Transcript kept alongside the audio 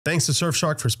Thanks to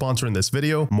Surfshark for sponsoring this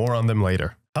video. More on them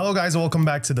later. Hello guys, and welcome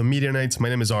back to the Media Nights. My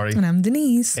name is Ari. And I'm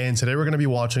Denise. And today we're going to be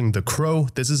watching The Crow.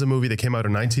 This is a movie that came out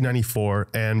in 1994.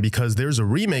 And because there's a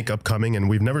remake upcoming and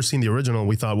we've never seen the original,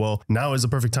 we thought, well, now is the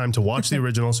perfect time to watch the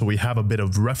original so we have a bit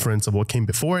of reference of what came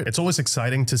before it. It's always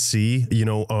exciting to see, you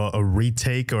know, a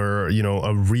retake or, you know,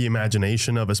 a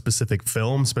reimagination of a specific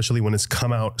film, especially when it's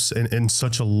come out in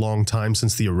such a long time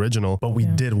since the original. But we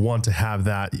did want to have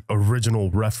that original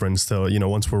reference to, you know,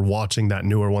 once we're watching that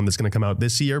newer one that's going to come out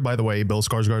this year. By the way, Bill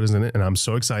Skarsgård is in it, and I'm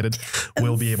so excited.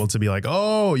 We'll be able to be like,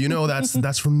 oh, you know,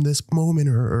 that's from this moment,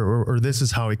 or this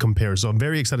is how it compares. So I'm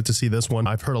very excited to see this one.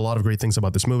 I've heard a lot of great things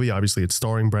about this movie. Obviously, it's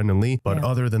starring Brandon Lee, but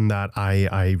other than that,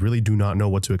 I really do not know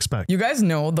what to expect. You guys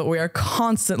know that we are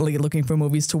constantly looking for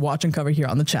movies to watch and cover here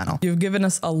on the channel. You've given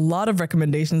us a lot of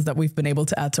recommendations that we've been able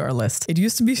to add to our list. It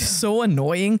used to be so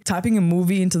annoying typing a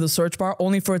movie into the search bar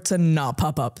only for it to not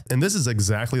pop up. And this is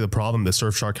exactly the problem that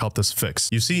Surfshark helped us fix.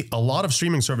 You see, a lot of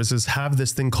streaming services have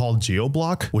this thing called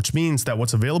geo-block, which means that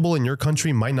what's available in your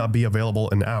country might not be available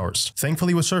in ours.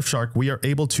 Thankfully with Surfshark, we are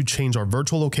able to change our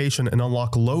virtual location and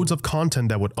unlock loads of content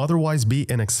that would otherwise be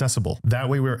inaccessible. That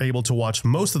way we're able to watch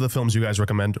most of the films you guys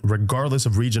recommend regardless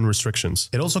of region restrictions.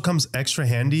 It also comes extra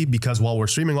handy because while we're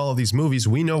streaming all of these movies,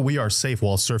 we know we are safe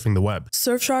while surfing the web.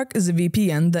 Surfshark is a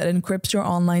VPN that encrypts your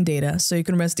online data so you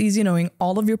can rest easy knowing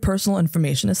all of your personal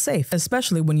information is safe,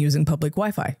 especially when using public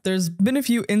Wi-Fi. There's been a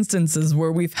few instances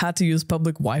where we've had to use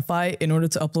public Wi-Fi in order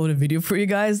to upload a video for you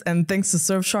guys, and thanks to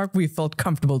Surfshark, we felt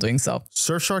comfortable doing so.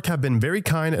 Surfshark have been very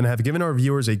kind and have given our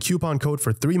viewers a coupon code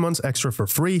for 3 months extra for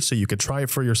free so you could try it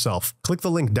for yourself. Click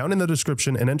the link down in the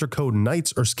description and enter code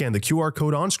NIGHTS or scan the QR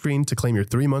code on screen to claim your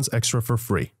 3 months extra for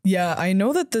free. Yeah, I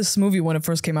know that this movie, when it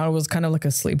first came out, it was kind of like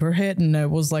a sleeper hit, and it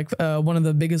was like one of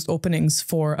the biggest openings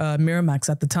for Miramax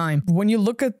at the time. When you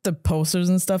look at the posters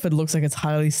and stuff, it looks like it's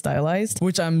highly stylized,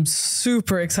 which I'm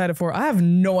super excited for. I have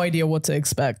no idea what to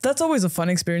expect. That's always a fun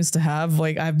experience to have.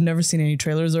 Like, I've never seen any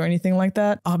trailers or anything like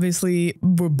that. Obviously,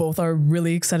 we both are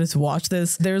really excited to watch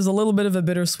this. There's a little bit of a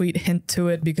bittersweet hint to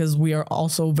it because we are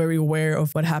also very aware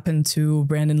of what happened to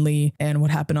Brandon Lee and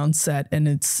what happened on set. And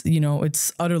it's, you know,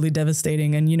 it's utterly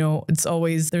devastating. And, you know, there's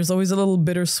always a little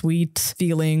bittersweet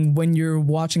feeling when you're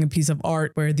watching a piece of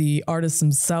art where the artists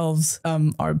themselves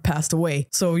are passed away.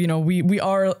 So, you know, we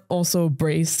are also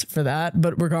braced for that.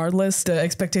 But regardless, the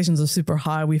expectations are super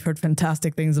high. We've heard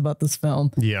fantastic things about this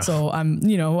film. Yeah. So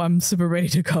I'm super ready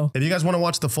to go. If you guys want to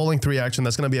watch the full-length reaction,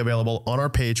 that's going to be available on our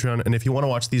Patreon. And if you want to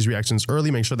watch these reactions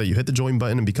early, make sure that you hit the join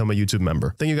button and become a YouTube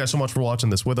member. Thank you guys so much for watching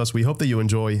this with us. We hope that you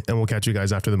enjoy, and we'll catch you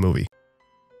guys after the movie.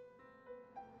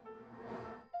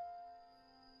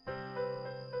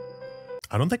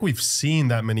 I don't think we've seen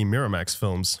that many Miramax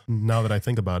films, now that I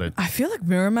think about it. I feel like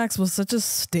Miramax was such a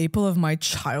staple of my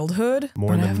childhood.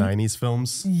 More in the 90s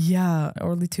films? Yeah,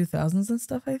 early 2000s and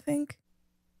stuff, I think.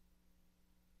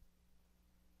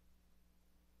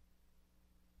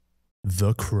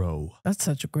 The Crow. That's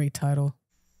such a great title.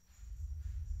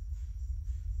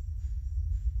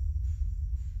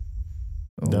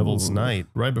 Devil's Night,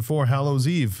 right before Hallows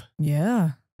Eve.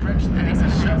 Yeah.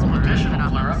 Several additional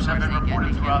flare-ups have been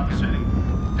reported throughout the city.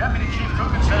 Deputy Chief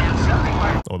Coogan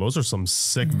says oh, those are some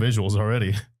sick visuals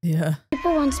already. Yeah.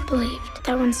 People once believed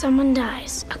that when someone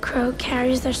dies, a crow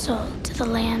carries their soul to the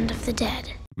land of the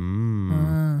dead.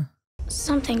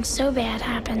 Something so bad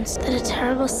happens that a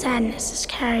terrible sadness is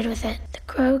carried with it. The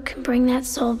crow can bring that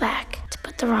soul back to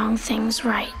put the wrong things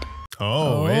right.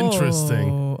 Oh,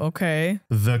 interesting. Okay.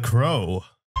 The Crow.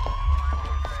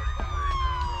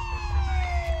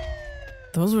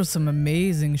 Those were some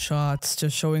amazing shots,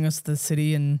 just showing us the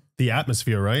city and the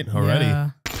atmosphere, right? Already.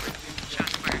 Yeah.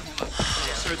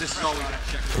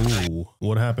 Ooh,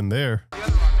 what happened there?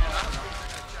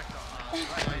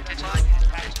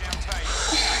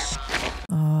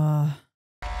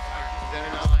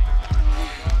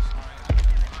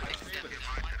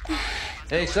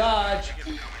 Hey, Sarge.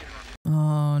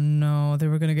 Oh no, they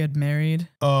were gonna get married.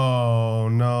 Oh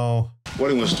no.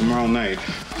 Wedding was tomorrow night.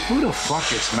 Who the fuck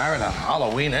gets married on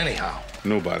Halloween anyhow?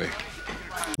 Nobody.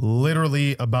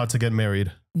 Literally about to get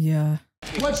married. Yeah.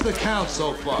 What's the count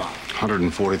so far?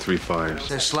 143 fires.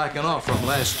 They're slacking off from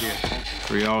last year.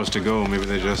 3 hours to go. Maybe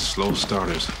they're just slow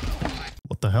starters.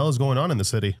 What the hell is going on in the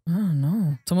city? I don't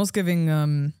know. It's almost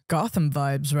giving Gotham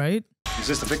vibes, right? Is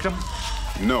this the victim?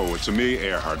 No, it's Amelia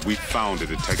Earhart. We found it,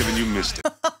 detective, and you missed it.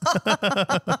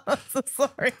 So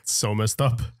sorry. So messed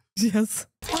up. Yes.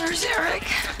 Where's Eric?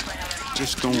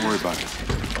 Just don't worry about it.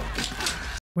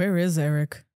 Where is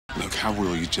Eric? Look, how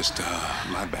will you just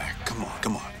lie back? Come on,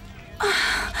 come on.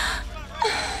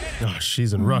 Oh,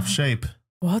 she's in rough shape.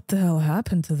 What the hell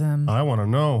happened to them? I want to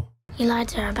know. You lied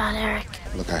to her about Eric.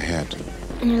 Look, I had to.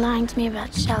 And you're lying to me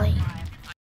about Shelley.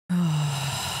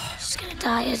 She's gonna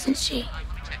die, isn't she?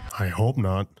 I hope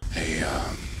not. Hey,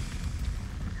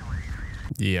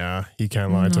 Yeah, he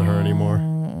can't lie to her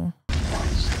anymore.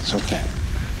 it's okay.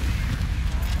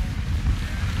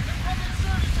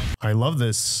 I love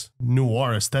this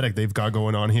noir aesthetic they've got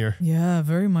going on here Yeah,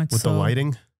 very much with so. the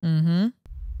lighting. Mm-hmm.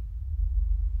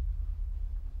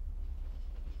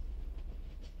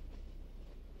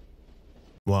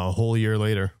 Wow, a whole year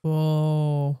later.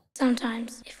 Whoa.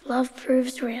 Sometimes, if love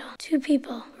proves real, two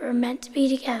people who are meant to be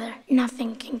together,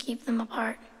 nothing can keep them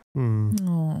apart.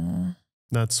 Aww.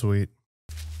 That's sweet.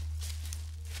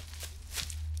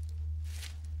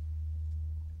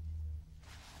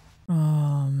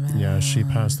 Oh, man. Yeah, she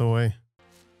passed away.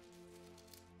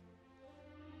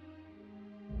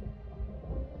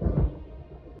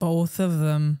 Both of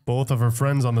them. Both of her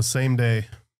friends on the same day.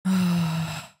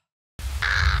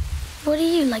 What are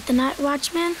you, like the night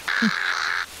watchman?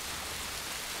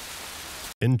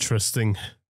 Interesting.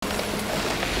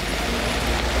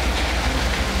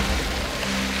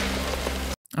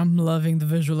 I'm loving the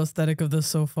visual aesthetic of this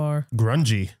so far.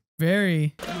 Grungy.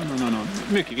 Very. No.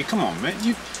 Mickey, come on, man.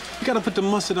 You gotta put the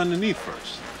mustard underneath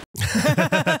first.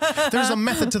 There's a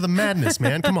method to the madness,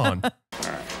 man. Come on.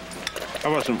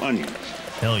 How about some onions?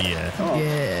 Hell yeah.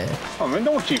 Yeah. Oh, man,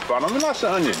 don't cheap on them. Lots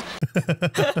of onions.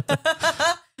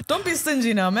 Don't be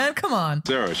stingy now, man. Come on.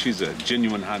 Sarah, she's a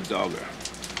genuine hot dogger.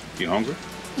 You hungry?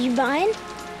 You buying?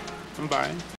 I'm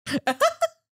buying.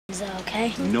 Is that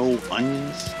okay? No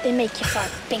onions? They make you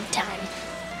fart big time.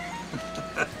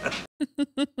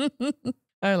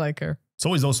 I like her. It's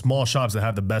always those small shops that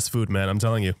have the best food, man. I'm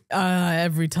telling you.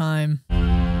 Every time.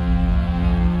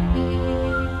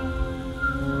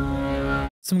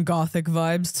 Some gothic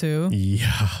vibes too.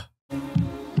 Yeah.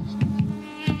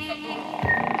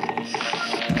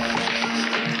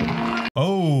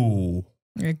 Oh.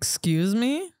 Excuse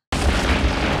me?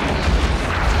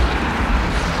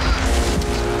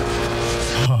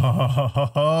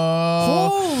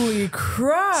 Holy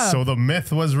crap! So the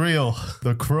myth was real.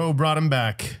 The crow brought him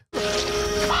back.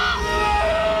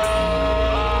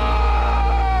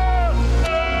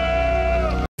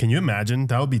 Can you imagine?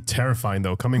 That would be terrifying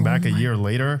though, coming back a year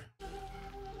later.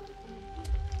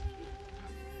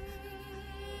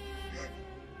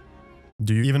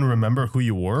 Do you even remember who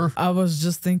you were? I was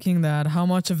just thinking that. How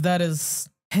much of that is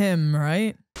him,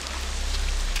 right?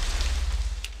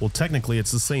 Well, technically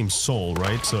it's the same soul,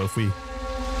 right? So if we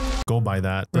go by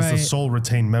that, does the Right. soul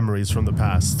retain memories from the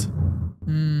past?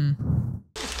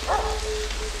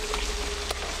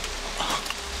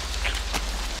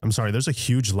 I'm sorry, there's a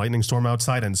huge lightning storm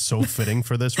outside and so fitting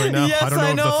for this right now. Yes, I don't know I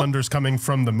if the know. thunder's coming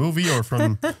from the movie or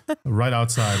from right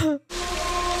outside.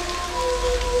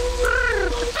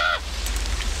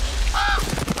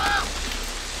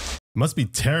 Must be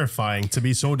terrifying to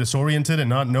be so disoriented and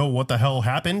not know what the hell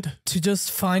happened. To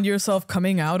just find yourself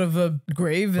coming out of a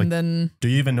grave and then... Do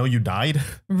you even know you died?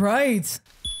 Right.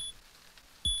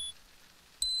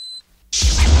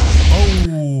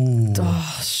 Oh.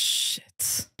 Oh,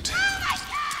 shit.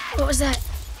 What was that?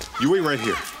 You wait right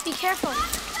here. Be careful.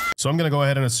 So I'm going to go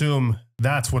ahead and assume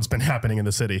that's what's been happening in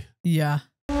the city. Yeah.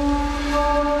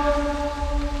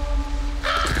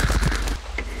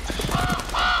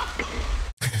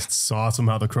 It's awesome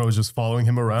how the crow is just following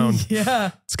him around.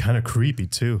 Yeah. It's kind of creepy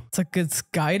too. It's like it's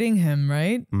guiding him,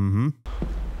 right? Mm-hmm.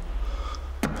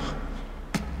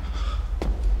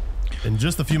 In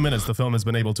just a few minutes, the film has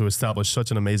been able to establish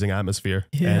such an amazing atmosphere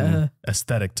and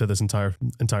aesthetic to this entire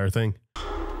thing.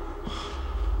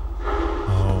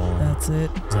 Oh, That's it.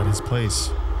 is that his place?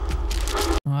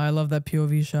 Oh, I love that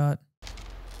POV shot.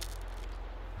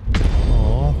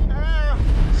 Oh,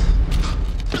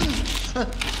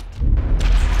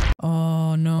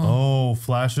 Oh, no. oh,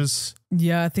 flashes.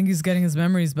 Yeah, I think he's getting his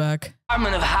memories back.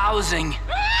 Department of Housing.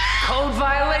 Code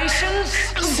violations?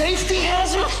 Safety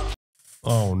hazard?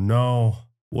 Oh no,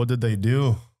 what did they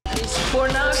do? It's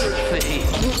pornography.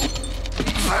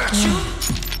 Virtue?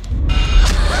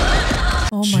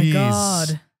 Oh my Jeez.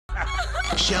 god.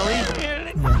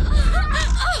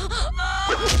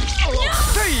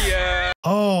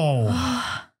 Oh,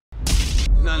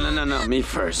 No, me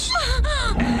first.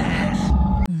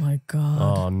 Oh my god.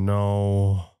 oh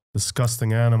no,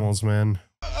 disgusting animals, man.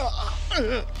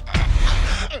 Oh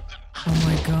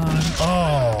my god.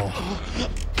 Oh,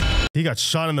 he got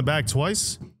shot in the back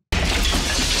twice.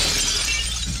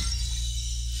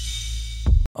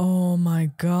 Oh my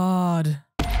god.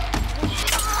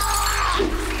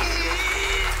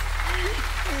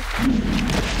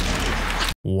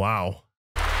 Wow.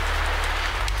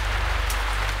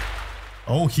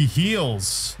 Oh, he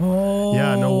heals. Oh.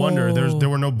 Yeah, no wonder. There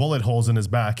were no bullet holes in his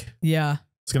back. Yeah. I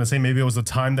was gonna say maybe it was the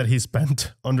time that he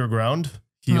spent underground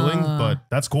healing, but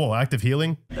that's cool. Active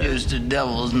healing. Here's the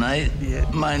Devil's Night,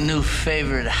 my new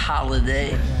favorite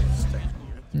holiday.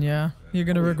 Yeah, you're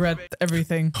gonna regret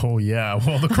everything. Oh yeah.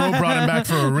 Well, the Crow brought him back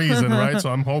for a reason, right?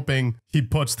 So I'm hoping he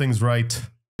puts things right.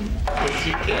 Yes,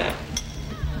 you can.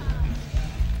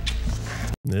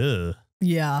 Ugh.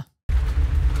 Yeah.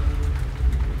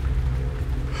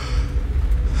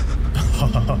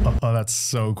 Oh, that's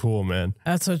so cool, man.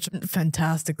 That's such a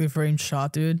fantastically framed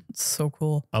shot, dude. It's so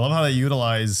cool. I love how they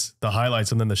utilize the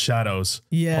highlights and then the shadows.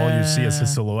 Yeah. All you see is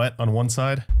his silhouette on one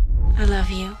side. I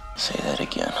love you. Say that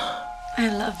again. I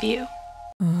love you.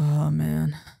 Oh,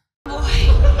 man.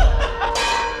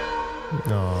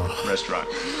 Oh, Restaurant.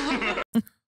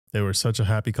 they were such a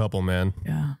happy couple, man.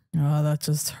 Yeah. Oh, that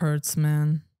just hurts,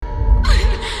 man.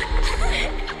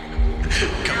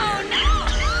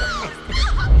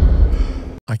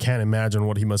 I can't imagine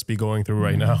what he must be going through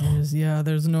right now.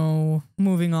 There's no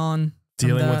moving on.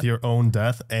 Dealing with your own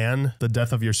death and the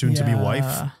death of your soon-to-be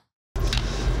wife.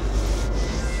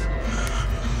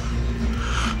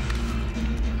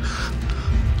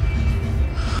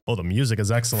 Oh, the music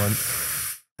is excellent.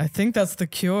 I think that's The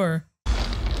Cure.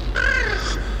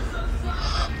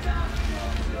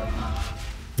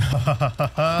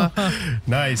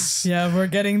 Nice. Yeah, we're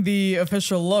getting the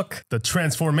official look. The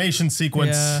transformation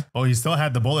sequence. Yeah. Oh, he still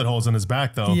had the bullet holes in his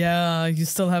back, though. Yeah, you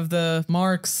still have the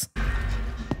marks.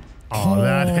 Oh,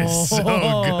 that is so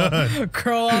good.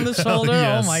 Crow on the shoulder.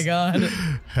 Yes. Oh my god.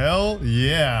 Hell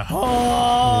yeah. Oh.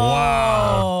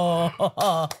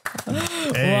 Wow.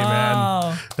 Hey,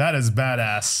 man. That is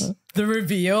badass. The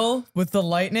reveal with the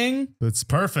lightning. It's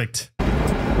perfect.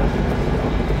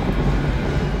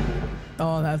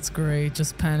 Oh, that's great.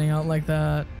 Just panning out like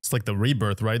that. It's like the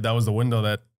rebirth, right? That was the window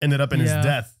that ended up in his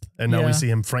death. And now we see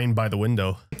him framed by the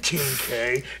window.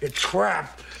 18K. It's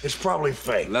crap. It's probably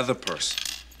fake. Leather purse.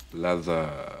 Leather.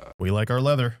 We like our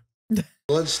leather.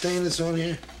 Blood stain that's on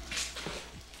here.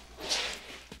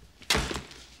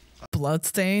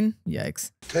 Bloodstain?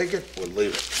 Yikes. Take it or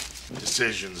leave it.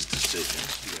 Decisions.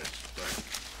 Yes.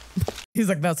 Right. He's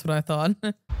like, that's what I thought.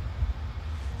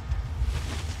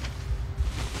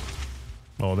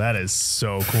 Oh, that is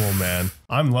so cool, man.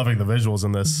 I'm loving the visuals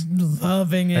in this.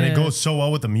 Loving it. And it goes so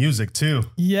well with the music, too.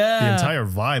 Yeah. The entire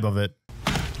vibe of it.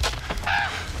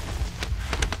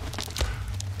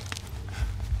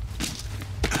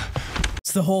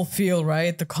 It's the whole feel,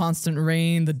 right? The constant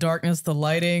rain, the darkness, the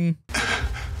lighting.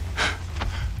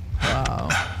 Wow.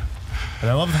 And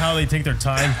I love how they take their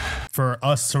time for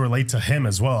us to relate to him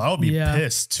as well. I would be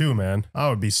pissed, too, man. I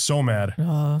would be so mad.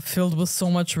 Filled with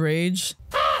so much rage.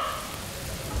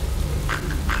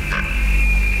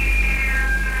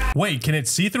 Wait, can it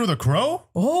see through the crow?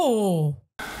 Oh.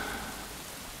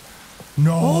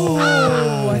 No.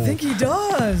 Oh, I think he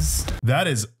does. That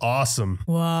is awesome.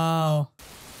 Wow.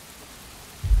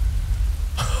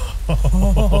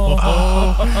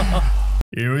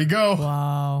 Here we go.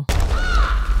 Wow.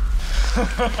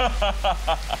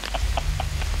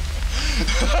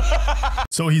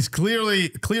 So he's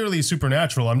clearly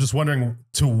supernatural. I'm just wondering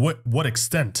to what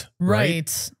extent. Right.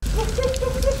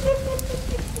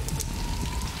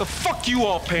 The fuck you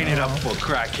all painted up for,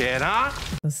 crackhead, huh?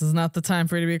 This is not the time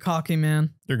for you to be cocky,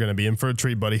 man. You're gonna be in for a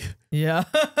treat, buddy. Yeah.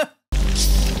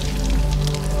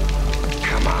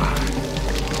 Come on.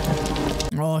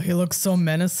 Oh, he looks so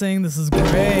menacing. This is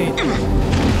great.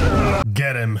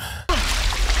 Get him.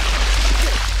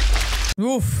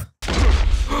 Oof.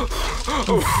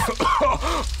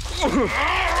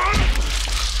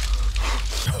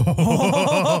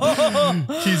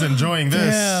 He's enjoying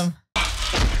this. Damn.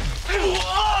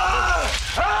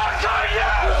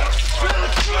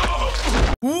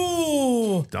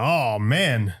 Ooh. Oh,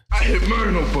 man. I didn't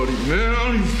murder nobody, man. I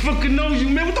don't even fucking know you,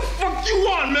 man. What the fuck you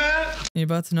want, man? You're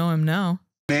about to know him now.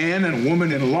 Man and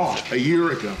woman in law a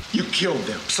year ago. You killed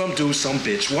them. Some dude, some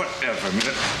bitch, whatever,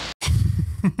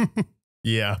 man.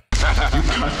 Yeah. You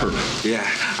cut her. Yeah,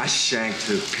 I shanked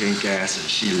her pink ass and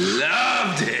she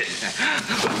loved it.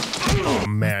 Oh,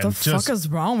 man. What the fuck is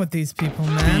wrong with these people,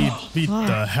 man? Beat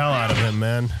the hell out of him,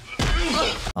 man.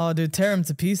 Oh, dude, tear him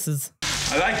to pieces.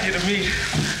 I like you to meet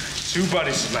two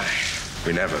buddies of mine.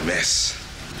 We never miss.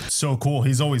 So cool.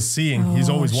 He's always seeing. He's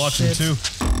always watching, shit. too.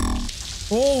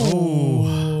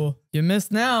 Oh. You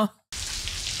missed now.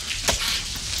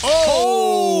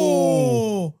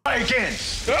 Oh! Again.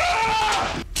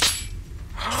 Ah!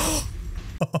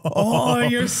 Oh,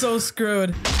 you're so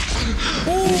screwed.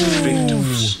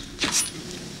 Victims.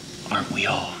 Aren't we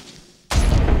all?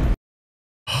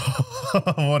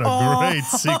 What a great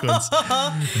sequence.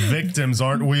 Victims,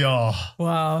 aren't we all?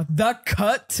 Wow. That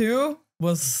cut too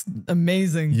was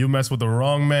amazing. You mess with the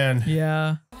wrong man.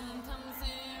 Yeah.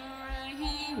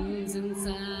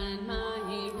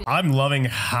 I'm loving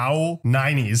how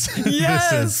 90s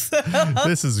Yes. this is.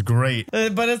 This is great.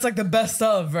 But it's like the best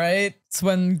of, right? It's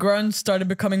when grunge started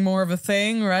becoming more of a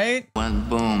thing, right? One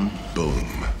boom.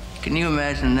 Boom. Can you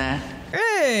imagine that?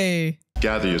 Hey.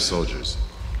 Gather your soldiers.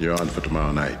 You're on for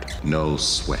tomorrow night. No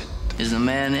sweat. Is the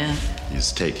man in?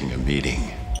 He's taking a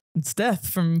meeting. It's Death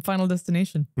from Final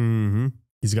Destination. Mm-hmm.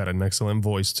 He's got an excellent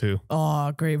voice too.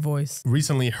 Oh, great voice.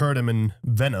 Recently heard him in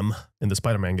Venom in the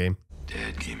Spider-Man game.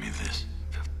 Dad gave me this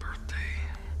 5th birthday.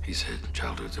 He said,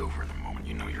 childhood's over the moment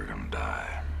you know you're gonna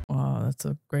die. Wow, that's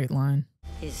a great line.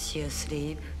 Is she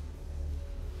asleep?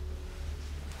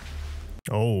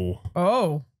 Oh.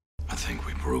 Oh. I think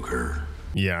we broke her.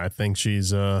 Yeah, I think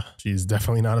she's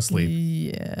definitely not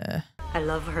asleep. Yeah. I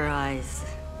love her eyes.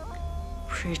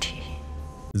 Pretty.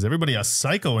 Is everybody a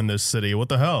psycho in this city? What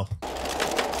the hell?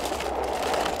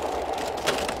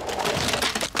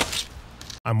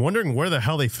 I'm wondering where the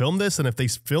hell they filmed this, and if they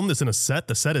filmed this in a set,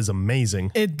 the set is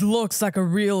amazing. It looks like a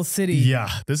real city. Yeah,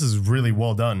 this is really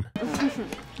well done.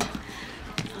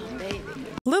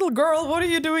 Little girl, what are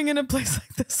you doing in a place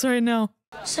like this right now?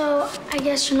 So, I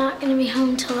guess you're not gonna be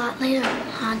home till a lot later,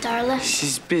 huh, darling?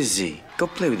 She's busy. Go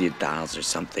play with your dolls or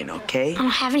something, okay? I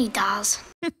don't have any dolls.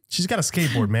 She's got a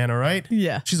skateboard, man, all right?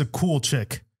 Yeah. She's a cool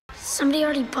chick. Somebody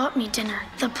already bought me dinner.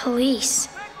 The police.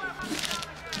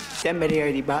 Somebody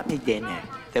already bought me dinner.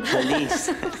 The police.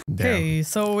 Okay,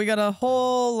 so we got a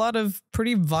whole lot of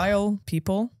pretty vile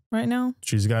people right now.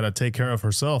 She's got to take care of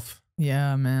herself.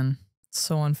 Yeah, man.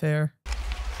 So unfair.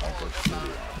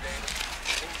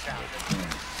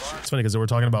 It's funny because we're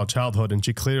talking about childhood, and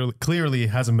she clearly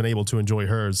hasn't been able to enjoy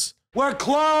hers. We're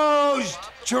closed,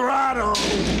 Toronto.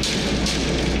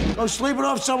 Go sleep it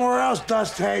off somewhere else,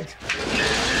 Dusthead.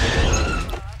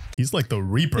 He's like the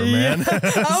Reaper, man. Yeah,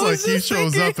 It's like he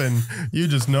shows up and you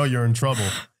just know you're in trouble.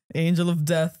 Angel of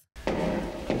Death. What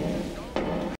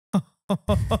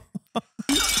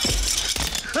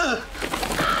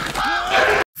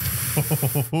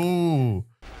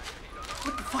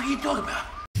the fuck are you talking about?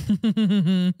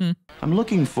 I'm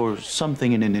looking for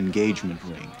something in an engagement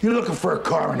ring. You're looking for a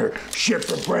coroner. Shit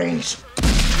for brains.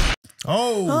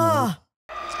 Oh. Ah.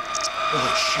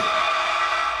 Oh, shit.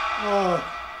 Oh,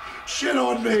 shit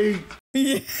on me.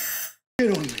 Yeah.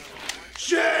 Shit on me.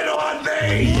 Shit on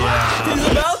me. Yeah. He's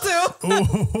about to.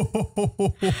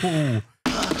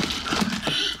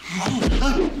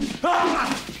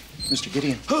 Mr.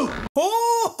 Gideon. Who?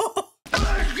 Oh.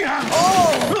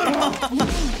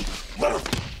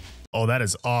 Oh, that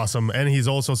is awesome. And he's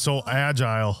also so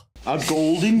agile. A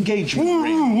gold engagement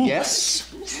ring.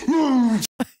 Yes.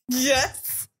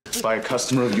 Yes. By a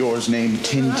customer of yours named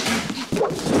Tintin.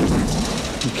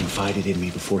 He confided in me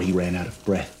before he ran out of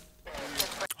breath.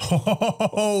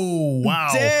 Oh, wow.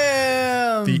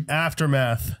 Damn. The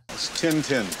aftermath. It's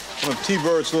Tintin, one of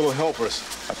T-Bird's little helpers.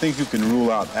 I think you can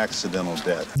rule out accidental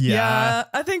death. Yeah,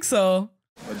 I think so.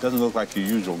 It doesn't look like your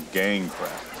usual gang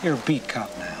crap. You're a beat cop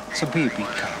now, so be a beat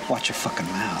cop. Watch your fucking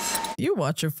mouth. You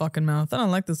watch your fucking mouth. I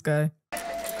don't like this guy.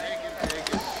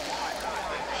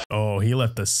 Oh, he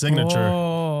left the signature.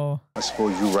 Oh. I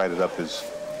suppose you write it up as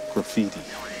graffiti.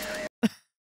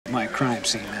 My crime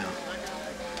scene now.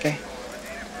 Okay?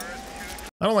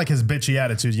 I don't like his bitchy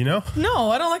attitude, you know?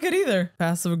 No, I don't like it either.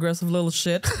 Passive aggressive little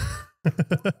shit. No,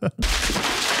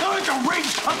 the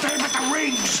rings. I'm talking about the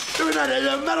rings. They're in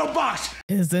that metal box.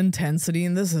 His intensity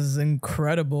in this is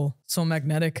incredible. So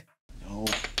magnetic. No.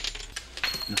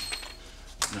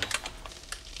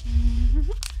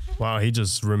 Wow, he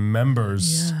just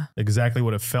remembers exactly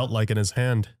what it felt like in his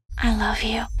hand. I love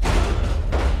you.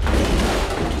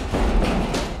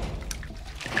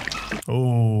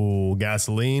 Oh,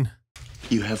 gasoline.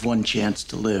 You have one chance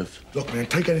to live. Look, man,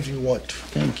 take anything you want.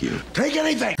 Thank you. Take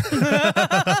anything.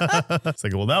 It's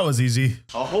like, well, that was easy.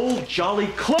 A whole jolly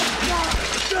club.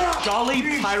 Jolly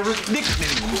pirate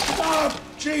nicknames. Oh,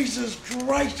 Jesus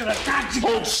Christ, in a taxi.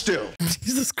 Hold still.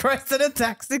 Jesus Christ, in a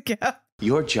taxi cab.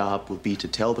 Your job will be to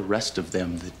tell the rest of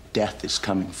them that death is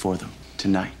coming for them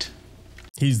tonight.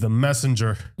 He's the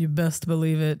messenger. You best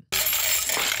believe it.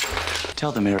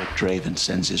 Tell them Eric Draven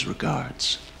sends his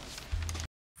regards.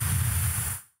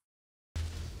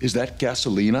 Is that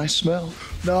gasoline I smell?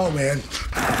 No, man.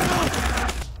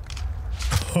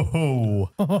 Oh.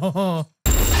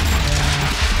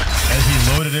 And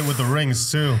he loaded it with the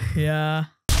rings, too. Yeah.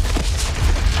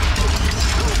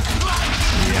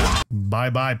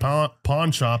 Bye-bye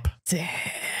pawn shop. Damn.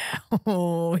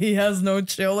 Oh, he has no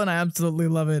chill, and I absolutely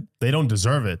love it. They don't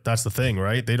deserve it. That's the thing,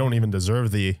 right? They don't even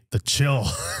deserve the chill.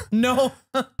 No.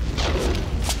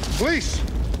 Police,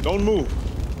 don't move.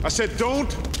 I said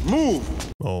don't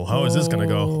move. Oh, how is this gonna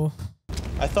go?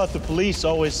 I thought the police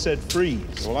always said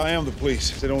freeze. Well, I am the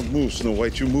police. They don't move, Snow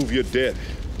White. You move, you're dead.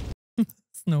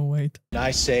 Snow White. And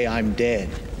I say I'm dead.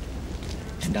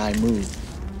 And I move.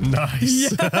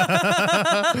 Nice.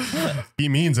 Yeah. He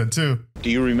means it too. Do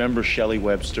you remember Shelley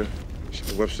Webster?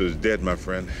 Shelley Webster is dead, my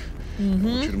friend. I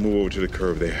want you to move over to the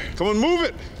curb there. Come on, move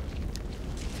it.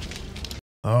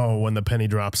 Oh, when the penny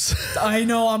drops. I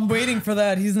know, I'm waiting for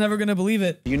that. He's never gonna believe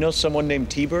it. You know someone named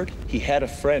T-Bird? He had a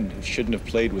friend who shouldn't have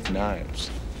played with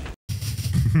knives.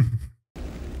 You're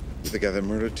the guy that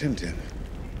murdered Tintin.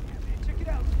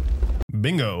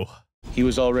 Bingo. He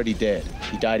was already dead.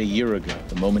 He died a year ago,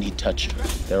 the moment he touched her.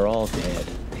 They're all dead.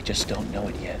 They just don't know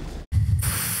it yet.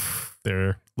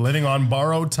 They're living on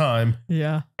borrowed time.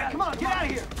 Yeah. Come on, get out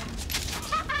of here.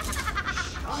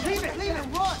 Leave it,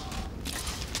 run.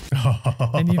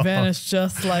 And he vanished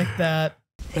just like that.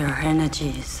 Their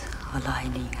energies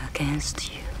aligning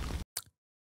against you.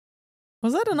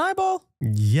 Was that an eyeball?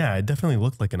 Yeah, it definitely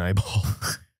looked like an eyeball.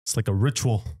 It's like a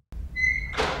ritual.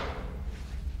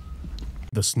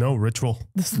 The snow ritual.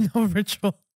 The snow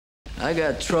ritual. I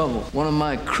got trouble. One of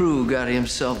my crew got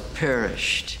himself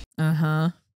perished.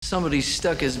 Uh-huh. Somebody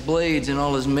stuck his blades in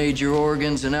all his major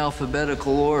organs in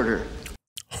alphabetical order.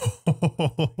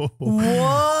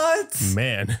 What?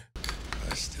 Man.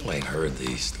 I still ain't heard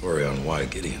the story on why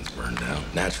Gideon's burned down.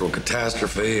 Natural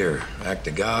catastrophe or act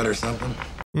of God or something?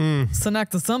 It's an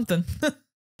act of something.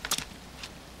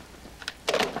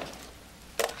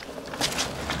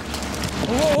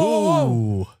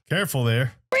 Whoa. Careful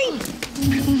there. You need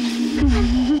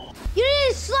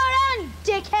to slow down,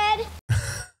 dickhead.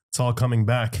 It's all coming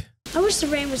back. I wish the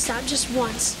rain would stop just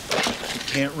once. It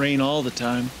can't rain all the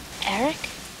time. Eric?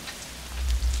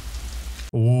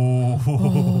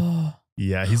 Whoa.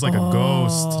 Yeah, he's like a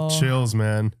ghost. Chills,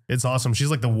 man. It's awesome.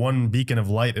 She's like the one beacon of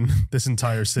light in this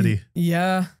entire city.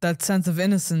 Yeah, that sense of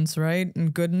innocence, right?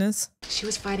 And goodness. She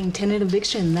was fighting tenant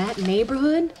eviction in that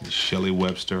neighborhood? Shelley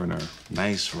Webster and her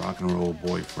nice rock and roll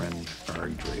boyfriend,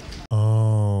 Eric Draven.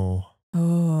 Oh.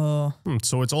 Oh.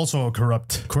 So it's also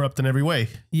corrupt in every way.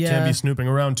 Yeah. Can't be snooping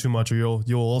around too much or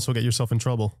you'll also get yourself in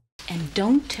trouble. And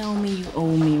don't tell me you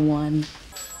owe me one.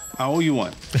 I owe you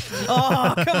one.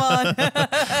 Oh, come on.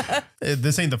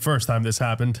 This ain't the first time this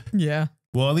happened. Yeah.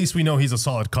 Well, at least we know he's a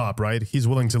solid cop, right? He's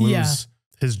willing to lose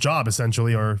his job,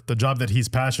 essentially, or the job that he's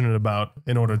passionate about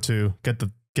in order to get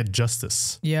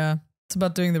justice. Yeah. It's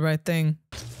about doing the right thing.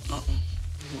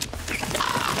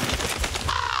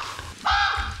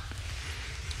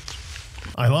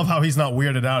 I love how he's not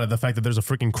weirded out at the fact that there's a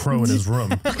freaking crow in his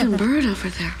room. Fucking bird over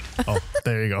there. Oh,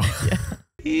 there you go. Yeah.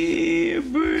 Yeah,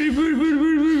 birdie, birdie, birdie,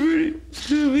 birdie,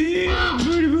 birdie,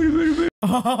 birdie, birdie,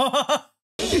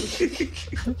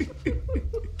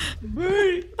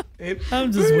 birdie.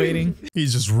 I'm just waiting.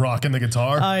 He's just rocking the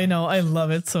guitar. I know. I love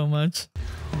it so much.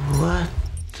 What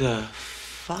the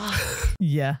fuck?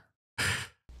 Yeah.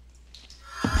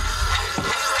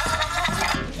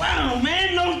 Wow,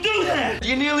 man, don't do that!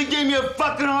 You nearly gave me a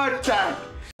fucking heart attack.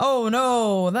 Oh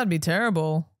no, that'd be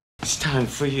terrible. It's time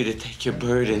for you to take your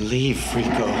bird and leave,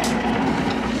 Frico.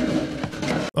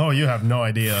 Oh, you have no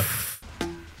idea.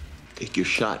 Take your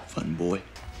shot, fun boy.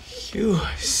 You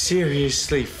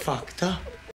seriously fucked up.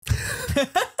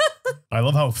 I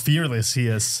love how fearless he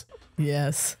is.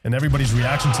 Yes. And everybody's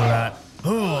reaction to that.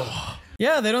 Oh.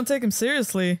 Yeah, they don't take him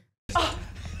seriously.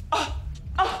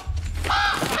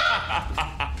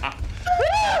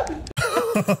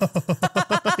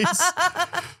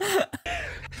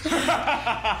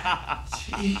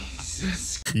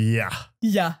 Jesus. Yeah.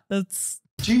 Yeah, that's...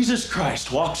 Jesus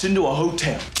Christ walks into a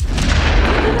hotel.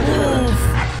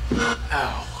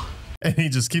 Ow. And he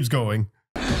just keeps going.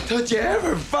 Don't you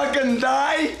ever fucking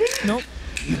die? Nope.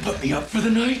 You put me up for the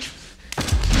night?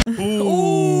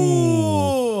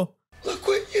 Ooh. Look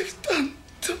what you've done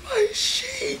to my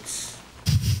sheets.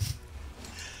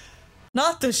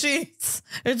 Not the sheets.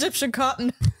 Egyptian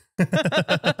cotton.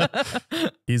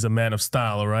 He's a man of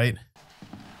style, all right?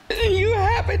 You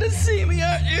happy to see me,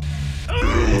 aren't you?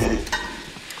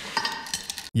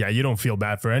 Yeah, you don't feel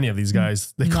bad for any of these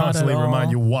guys. They Not constantly at all.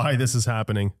 remind you why this is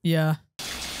happening. Yeah.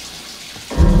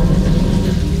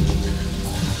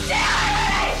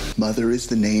 Mother is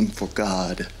the name for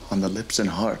God on the lips and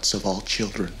hearts of all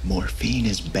children. Morphine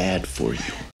is bad for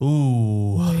you.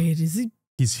 Ooh. Wait, is he?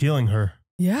 He's healing her.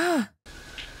 Yeah.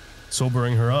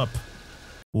 Sobering her up.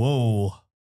 Whoa.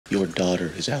 Your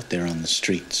daughter is out there on the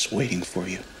streets waiting for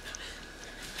you.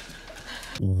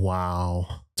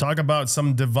 Wow. Talk about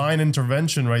some divine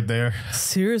intervention right there.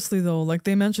 Seriously though, like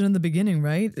they mentioned in the beginning,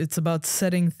 right? It's about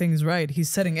setting things right. He's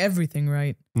setting everything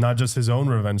right. Not just his own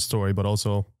revenge story, but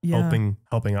also helping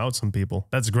out some people.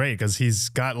 That's great because he's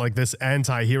got like this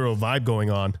anti-hero vibe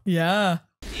going on. Yeah.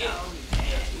 Yo,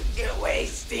 man, you're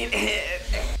wasting it.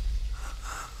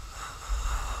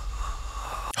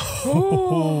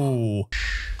 Oh.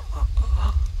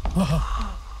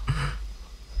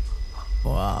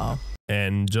 Wow.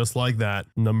 And just like that,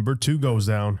 number 2 goes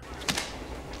down.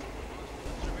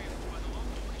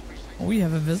 We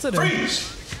have a visitor.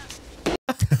 Freeze!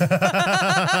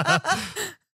 I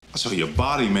saw your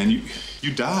body, man.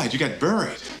 You died. You got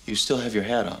buried. You still have your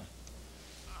hat on.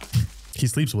 He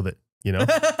sleeps with it, you know?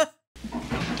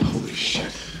 Holy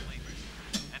shit.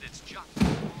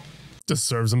 Just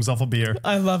serves himself a beer.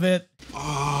 I love it.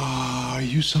 Are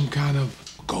you some kind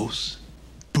of ghost?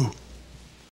 Boo.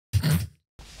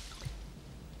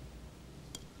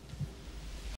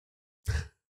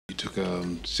 You took a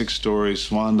 6-story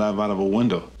swan dive out of a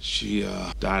window. She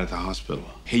died at the hospital.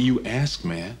 Hey, you asked,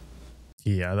 man.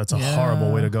 Yeah, that's a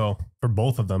horrible way to go for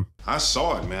both of them. I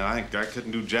saw it, man. I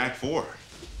couldn't do jack for her.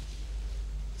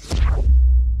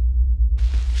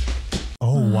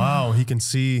 Oh, wow. He can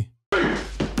see.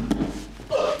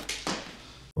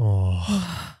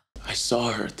 Oh. I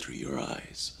saw her through your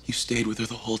eyes. You stayed with her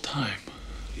the whole time.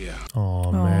 Yeah.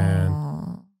 Oh,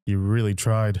 man. You really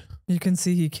tried. You can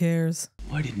see he cares.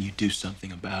 Why didn't you do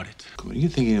something about it? Come on, you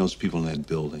think any of those people in that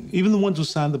building, even the ones who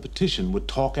signed the petition, would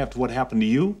talk after what happened to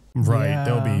you? Right. Yeah.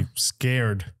 They'll be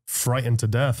scared, frightened to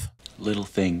death. Little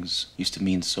things used to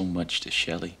mean so much to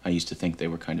Shelley. I used to think they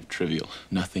were kind of trivial.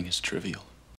 Nothing is trivial.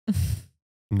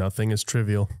 Nothing is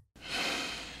trivial.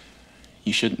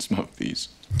 You shouldn't smoke these.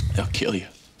 They'll kill you.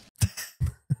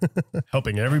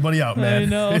 Helping everybody out, man, I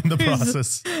know. in the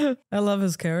process. I love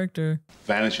his character.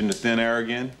 Vanish into thin air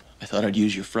again? I thought I'd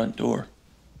use your front door.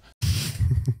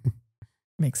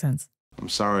 Makes sense. I'm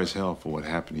sorry as hell for what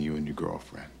happened to you and your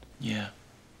girlfriend. Yeah.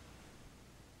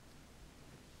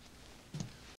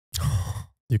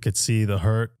 You could see the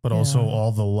hurt, but also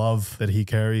all the love that he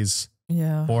carries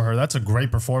for her. That's a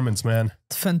great performance, man.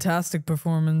 It's a fantastic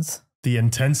performance. The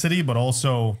intensity, but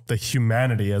also the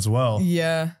humanity as well.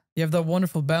 Yeah. You have that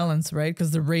wonderful balance, right?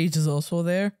 Because the rage is also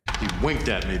there. He winked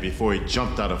at me before he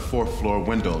jumped out a 4th floor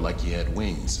window like he had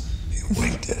wings. He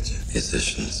winked at you.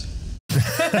 Musicians.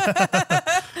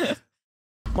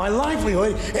 My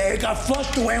livelihood got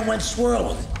flushed away and went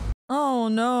swirling. Oh,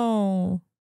 no.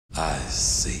 I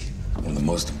see. One of the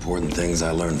most important things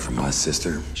I learned from my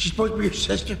sister. She's supposed to be your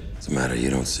sister? What's the matter? You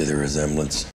don't see the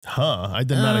resemblance? Huh. I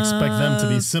did not expect them to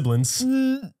be siblings.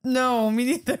 No, me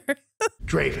neither.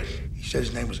 Draven. He said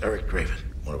his name was Eric Draven.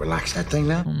 Want to relax that thing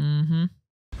now? Mm-hmm.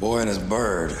 Boy and his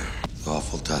bird. It's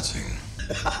awful touching.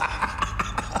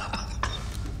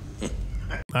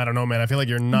 I don't know, man. I feel like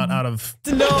you're not out of...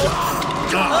 No.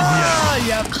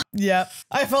 Yep.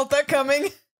 I felt that coming.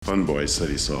 Fun Boy said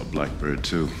he saw a blackbird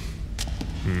too.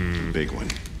 Big one.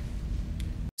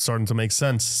 Starting to make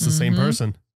sense. It's the same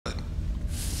person.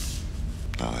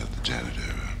 I'll have the janitor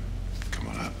come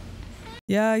on up.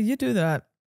 Yeah, you do that.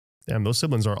 Damn, those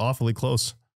siblings are awfully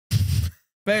close.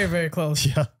 Very, very close.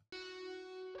 Yeah.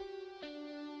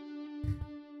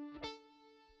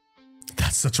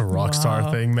 That's such a rock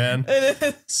star thing, man. It is.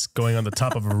 It's going on the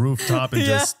top of a rooftop and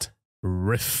just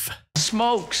riff.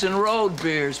 Smokes and road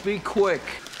beers. Be quick.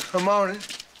 Come on.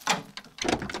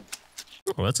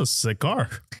 Oh, that's a sick car.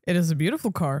 It is a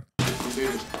beautiful car.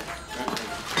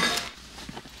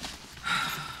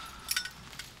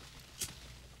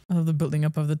 I love the building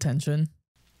up of the tension.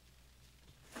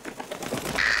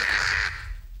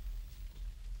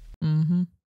 Mm-hmm.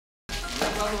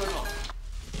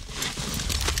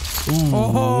 Ooh.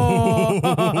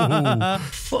 Oh.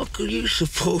 Fuck are you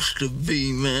supposed to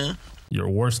be, man? Your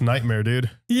worst nightmare, dude.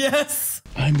 Yes.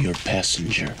 I'm your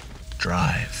passenger.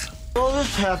 Drive. All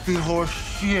this happy horse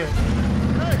shit.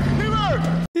 Hey,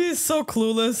 T-Bird! He's so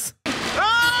clueless.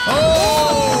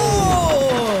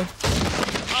 Oh!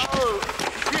 Oh,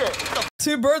 shit.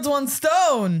 2 birds, 1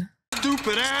 stone.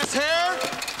 Stupid ass hair!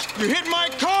 You hit my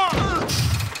car!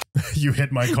 You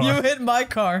hit my car. You hit my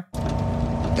car.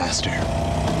 Bastard.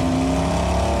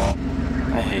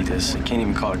 I hate this. I can't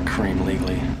even call it cream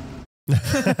legally.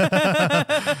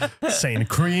 Saying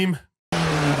cream.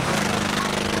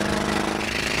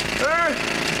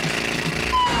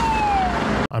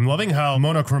 I'm loving how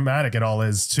monochromatic it all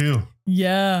is, too.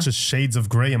 Yeah. Just shades of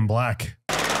gray and black.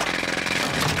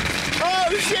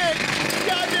 Oh, shit!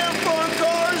 Goddamn phone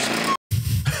cars!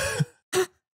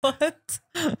 What?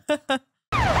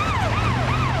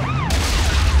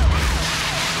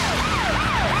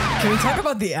 talk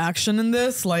about the action in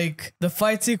this, like the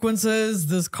fight sequences,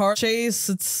 this car chase,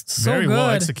 it's so Very good. well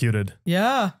executed.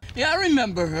 Yeah. Yeah, I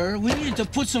remember her. We needed to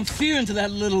put some fear into that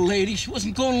little lady. She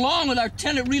wasn't going along with our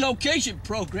tenant relocation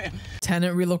program.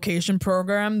 Tenant relocation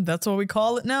program, that's what we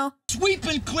call it now? Sweep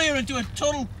and clear into a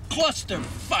total cluster.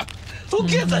 Fuck. Who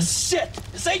gives a shit?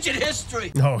 It's ancient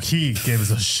history. Oh, he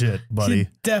gives a shit, buddy. He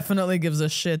definitely gives a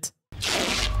shit. Did you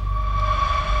send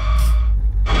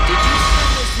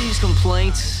us these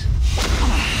complaints?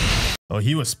 Oh,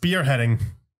 he was spearheading.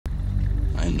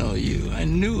 I know you. I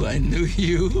knew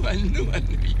you. I knew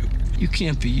you. You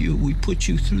can't be you. We put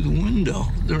you through the window.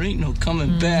 There ain't no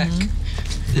coming back.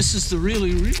 This is the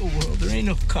really real world. There ain't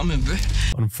no coming back.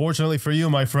 Unfortunately for you,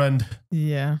 my friend.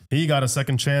 Yeah. He got a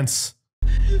second chance.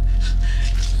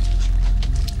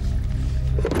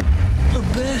 The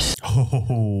best.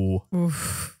 Oh.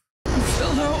 Oof. You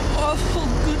felt how awful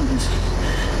goodness.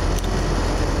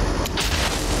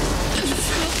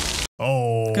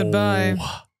 Oh. Goodbye.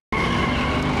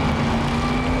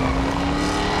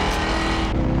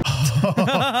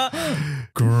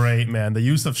 Great, man. The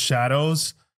use of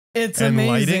shadows. It's and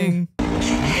amazing. Lighting.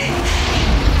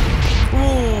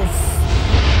 Oof.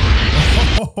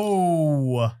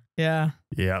 Oh. Yeah.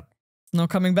 Yep. No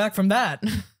coming back from that.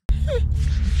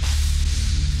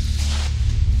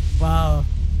 Wow.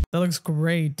 That looks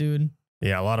great, dude.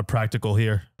 Yeah, a lot of practical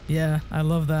here. Yeah, I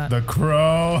love that. The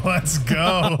Crow. Let's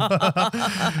go.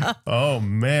 Oh,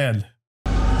 man.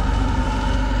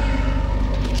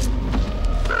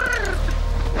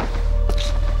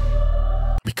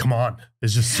 Come on.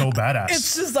 It's just so badass.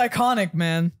 It's just iconic,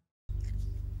 man.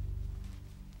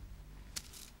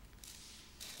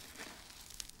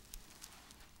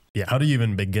 Yeah, how do you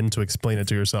even begin to explain it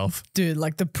to yourself? Dude,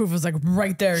 like the proof was like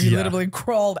right there. He literally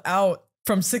crawled out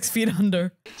from 6 feet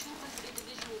under.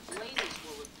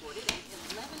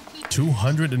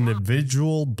 200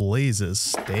 individual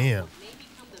blazes. Damn.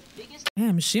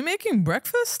 Damn, is she making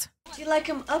breakfast? Do you like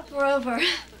him up or over?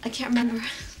 I can't remember.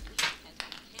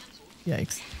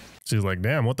 Yikes. She's like,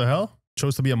 damn, what the hell?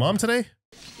 Chose to be a mom today?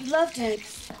 You loved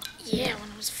eggs. Yeah,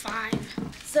 when I was 5.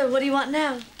 So what do you want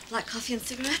now? Black coffee and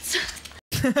cigarettes?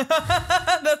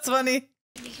 That's funny.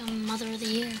 Become Mother of the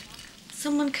Year.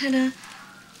 Someone kind of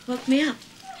woke me up.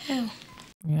 Who?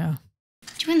 Yeah.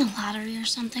 Did you win the lottery or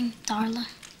something, Darla?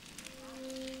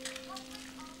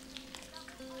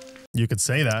 You could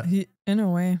say that. In a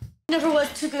way. Never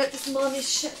was too good at this mommy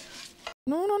shit.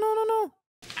 No.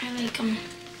 I like him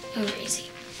over easy.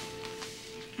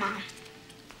 Mom.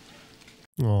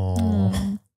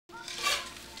 Aww.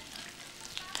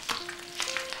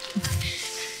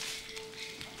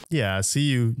 Yeah, see,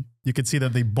 you could see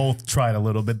that they both tried a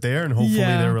little bit there, and hopefully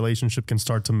their relationship can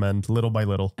start to mend little by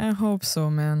little. I hope so,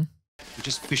 man. We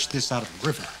just fished this out of the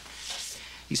river.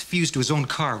 He's fused to his own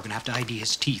car. We're gonna have to ID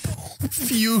his teeth.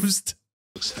 Fused.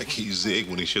 Looks like he zigged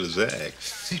when he should have zagged.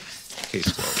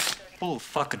 Case closed. Oh,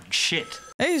 fucking shit.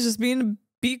 Hey, he's just being a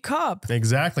beat cop.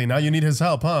 Exactly. Now you need his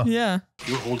help, huh? Yeah.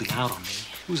 You're holding out on me.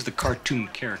 Who's the cartoon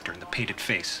character in the painted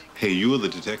face? Hey, you were the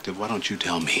detective. Why don't you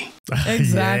tell me?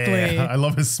 Exactly. Yeah, I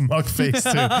love his smug face, too.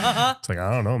 It's like,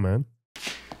 I don't know, man.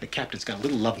 The captain's got a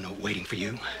little love note waiting for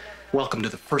you. Welcome to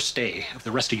the first day of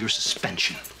the rest of your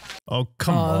suspension. Oh,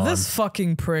 come on. This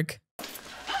fucking prick.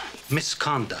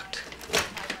 Misconduct.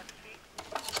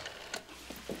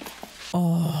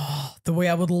 Oh, the way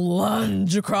I would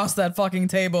lunge across that fucking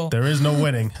table. There is no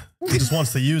winning. He just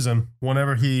wants to use him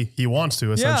whenever he wants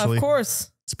to, essentially. Yeah, of course.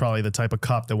 It's probably the type of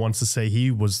cop that wants to say he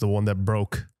was the one that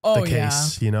broke the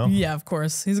case, you know? Yeah, of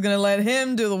course. He's going to let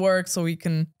him do the work so he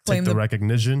can claim the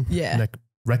recognition. Yeah.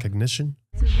 Recognition.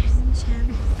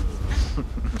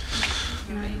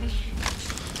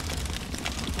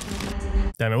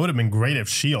 Damn, it would have been great if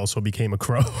she also became a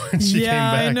crow and she came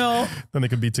back. I know. Then they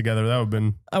could be together. That would have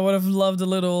been... I would have loved a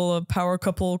little power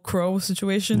couple crow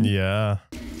situation. Yeah.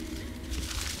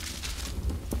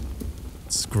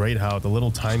 It's great how the little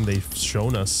time they've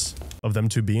shown us of them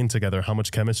two being together, how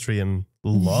much chemistry and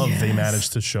love they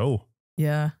managed to show.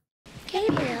 Yeah.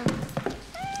 Gabriel. I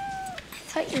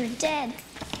thought you were dead.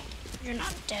 You're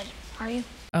not dead, are you?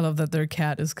 I love that their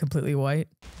cat is completely white.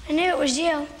 I knew it was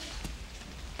you.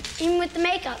 Even with the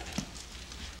makeup.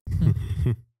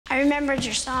 I remembered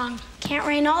your song. Can't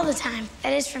rain all the time.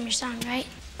 That is from your song, right?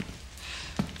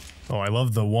 Oh, I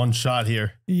love the one shot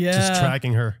here. Yeah. Just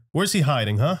tracking her. Where's he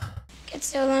hiding, huh? Get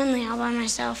so lonely all by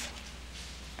myself.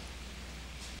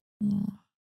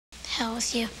 Hell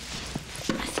with you.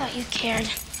 I thought you cared.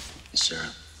 Sarah,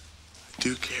 I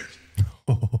do care.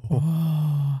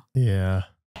 Yeah.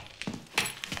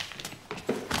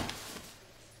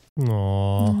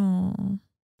 Aww.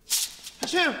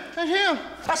 That's him. That's him.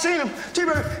 I seen him.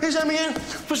 T-Bird, he sent me in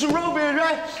for some road beers,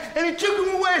 right? And he took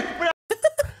him away. But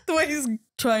The way he's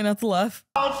trying not to laugh.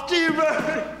 oh,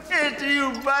 T-Bird, here's to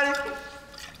you, buddy.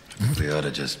 We ought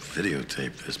to just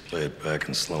videotape this, play it back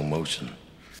in slow motion.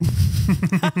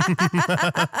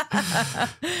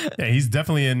 Yeah, he's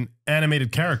definitely an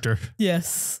animated character.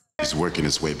 Yes. He's working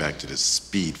his way back to this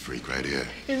speed freak right here.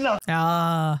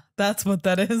 Ah, that's what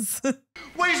that is.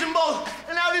 Waste them both,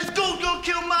 and now this goat gonna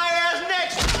kill my ass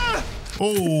next.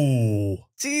 Oh.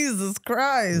 Jesus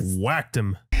Christ. Whacked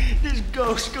him. This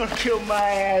goat's gonna kill my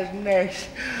ass next.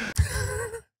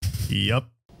 Yep.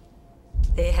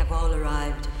 They have all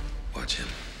arrived. Watch him.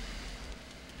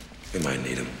 We might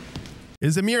need him.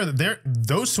 Is Amir,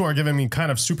 those two are giving me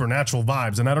kind of supernatural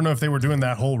vibes, and I don't know if they were doing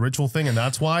that whole ritual thing and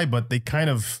that's why, but they kind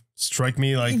of strike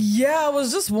me like... Yeah, I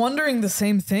was just wondering the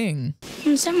same thing.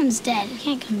 When someone's dead, they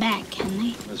can't come back, can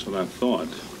they? That's what I thought.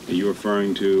 Are you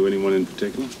referring to anyone in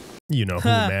particular? You know who,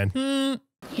 man.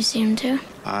 You see him too?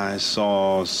 I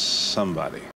saw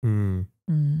somebody.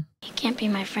 He can't be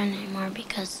my friend anymore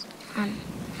because I'm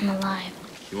alive.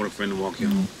 You want a friend to walk you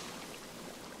home?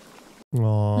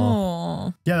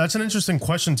 Aww. Yeah, that's an interesting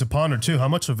question to ponder too. How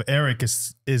much of Eric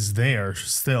is there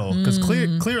still? Because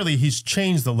clearly he's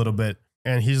changed a little bit,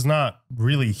 and he's not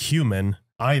really human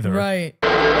either. Right.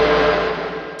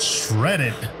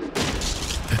 Shredded.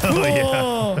 Hell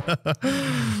yeah.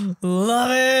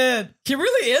 Love it. He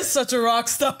really is such a rock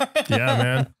star. Yeah,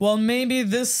 man. Well, maybe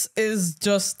this is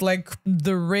just like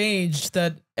the rage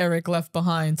that Eric left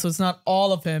behind. So it's not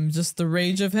all of him, just the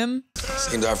rage of him.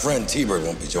 Seems our friend T-Bird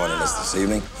won't be joining us this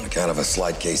evening on account of a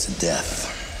slight case of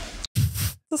death.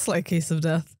 A slight case of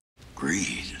death.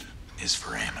 Greed is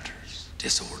for amateurs.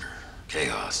 Disorder,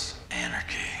 chaos,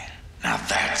 anarchy. Now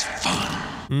that's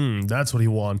fun. That's what he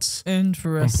wants.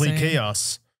 Interesting. Complete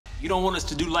chaos. You don't want us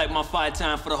to do like my fight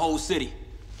time for the whole city.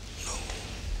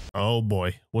 Oh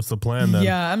boy, what's the plan then?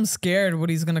 Yeah, I'm scared what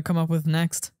he's gonna come up with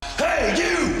next. Hey,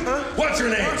 you! What's your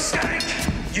name?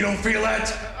 Skank! You don't feel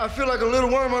that? I feel like a little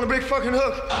worm on a big fucking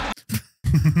hook.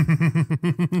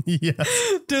 Yes.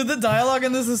 Dude, the dialogue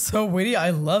in this is so witty. I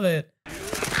love it.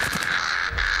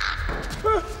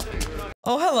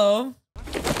 Oh, hello.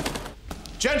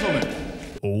 Gentlemen.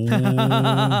 Oh boy.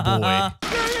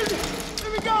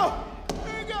 Let me go.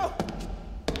 Let me go.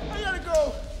 I gotta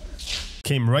go.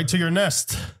 Came right to your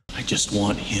nest. I just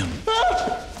want him.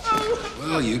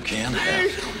 Well, you can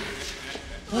have him.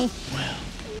 Well.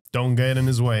 Don't get in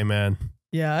his way, man.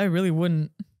 Yeah, I really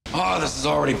wouldn't. Oh, this is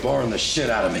already boring the shit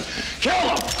out of me. Kill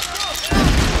him!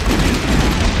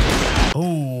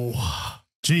 Oh,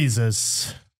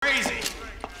 Jesus. Crazy.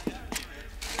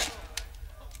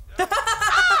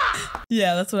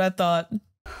 Yeah, that's what I thought.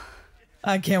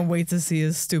 I can't wait to see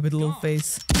his stupid little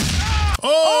face.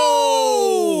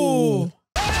 Oh!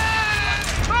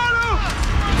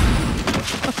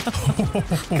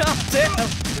 God damn.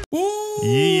 Ooh.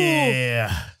 Yeah.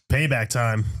 Payback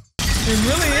time. It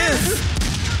really is.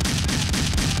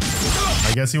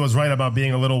 I guess he was right about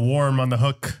being a little warm on the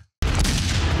hook.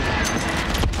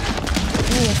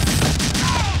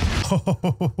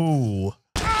 Oh.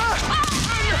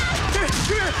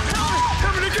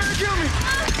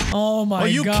 Oh my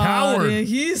you God. coward.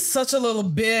 He's such a little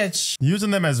bitch.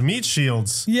 Using them as meat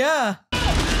shields. Yeah.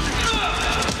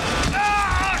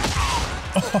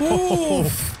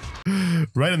 Oof.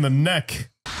 Right in the neck.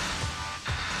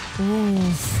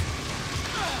 Oof.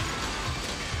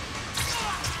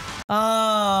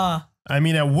 Ah. I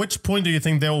mean, at which point do you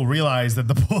think they will realize that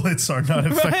the bullets are not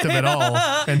effective at all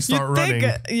and start running?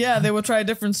 Yeah, they will try a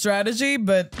different strategy,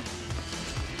 but...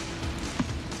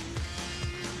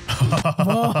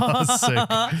 Sick.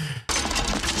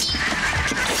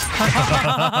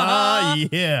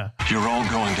 Yeah. You're all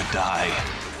going to die.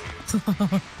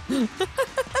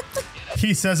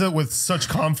 He says it with such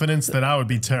confidence that I would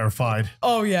be terrified.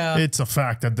 Oh, yeah. It's a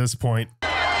fact at this point.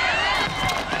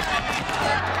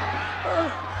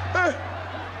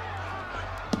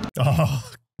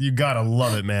 Oh, you gotta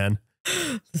love it, man.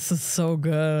 This is so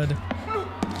good.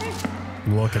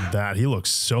 Look at that. He looks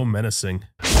so menacing.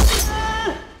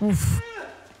 Oof.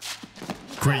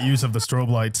 Great use of the strobe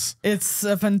lights. It's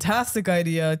a fantastic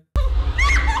idea.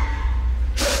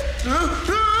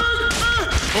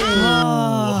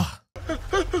 Oh.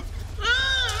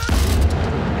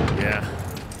 Yeah.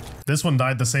 This one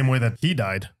died the same way that he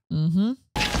died. Mm-hmm.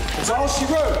 That's all she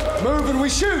wrote. Move and we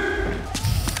shoot.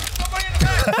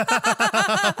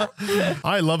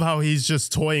 I love how he's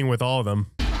just toying with all of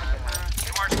them.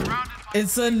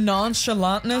 It's a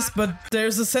nonchalantness, but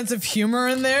there's a sense of humor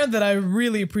in there that I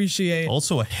really appreciate.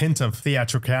 Also a hint of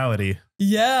theatricality.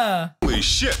 Yeah. Holy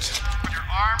shit. Put your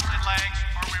arms and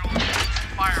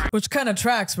Which kind of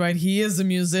tracks, right? He is a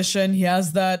musician. He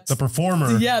has that. The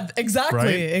performer. Yeah, exactly.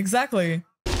 Right? Exactly.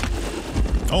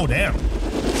 Oh, damn.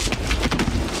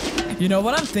 You know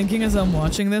what I'm thinking as I'm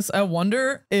watching this? I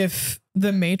wonder if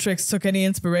The Matrix took any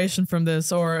inspiration from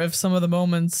this, or if some of the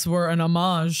moments were an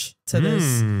homage to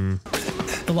this.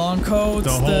 The long coats,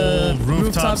 the whole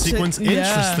rooftop sequence. Yeah.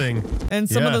 Interesting. And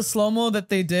some of the slow-mo that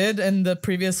they did in the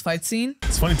previous fight scene.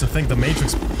 It's funny to think The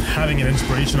Matrix having an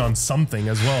inspiration on something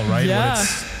as well, right? Yeah.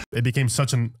 When it became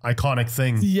such an iconic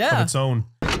thing of its own.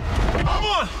 Come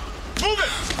on, move it!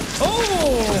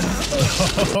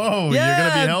 Oh, Yeah. You're going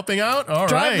to be helping out? All right.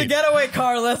 Drive the getaway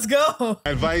car. Let's go.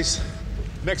 Advice,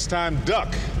 next time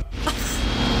duck.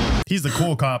 He's the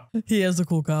cool cop. He is a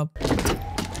cool cop.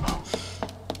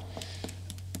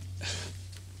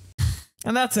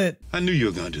 And that's it. I knew you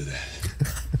were gonna do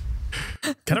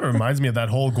that. Kind of reminds me of that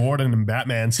whole Gordon and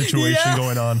Batman situation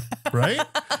going on, right?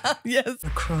 Yes. The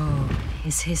crow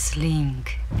is his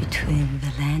link between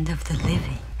the land of the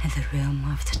living and the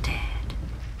realm of the dead.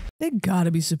 They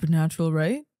gotta be supernatural,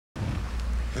 right?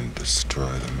 And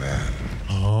destroy the man.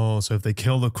 Oh, so if they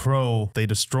kill the crow, they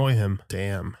destroy him.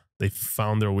 Damn. They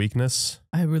found their weakness.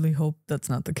 I really hope that's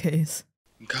not the case.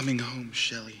 I'm coming home,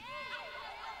 Shelley.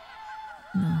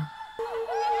 No.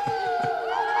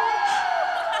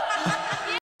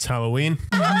 It's Halloween.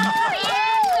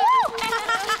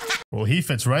 Well, he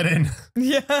fits right in.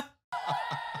 Yeah.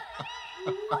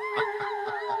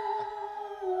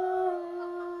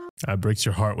 That breaks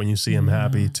your heart when you see him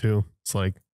happy too. It's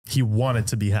like he wanted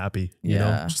to be happy, you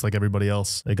know, just like everybody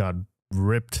else. It got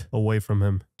ripped away from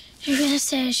him. You're gonna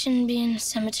say I shouldn't be in a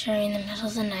cemetery in the middle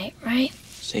of the night, right?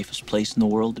 Safest place in the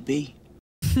world to be.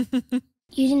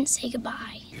 You didn't say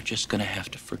goodbye, You're just gonna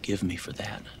have to forgive me for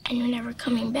that. and you're never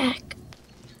coming back.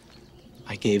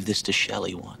 I gave this to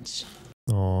Shelley once.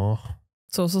 Aww.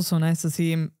 It's also so nice to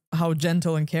see him, how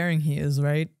gentle and caring he is,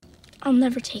 right? I'll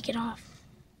never take it off.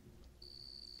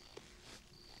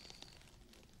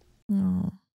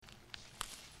 Oh.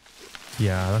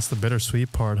 Yeah, that's the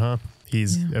bittersweet part, huh?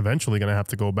 He's eventually going to have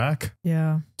to go back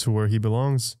to where he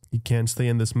belongs. He can't stay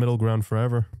in this middle ground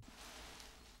forever.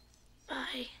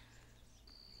 Bye.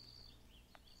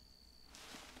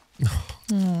 You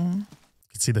can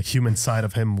see the human side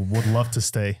of him would love to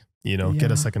stay, you know,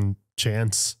 get a second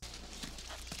chance.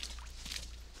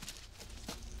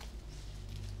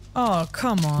 Oh,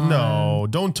 come on. No,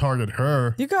 don't target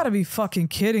her. You gotta be fucking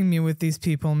kidding me with these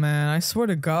people, man. I swear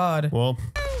to God. Well,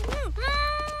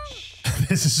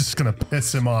 this is just gonna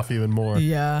piss him off even more.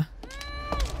 Yeah.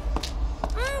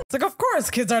 It's like, of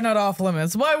course kids are not off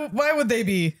limits. Why would they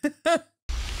be?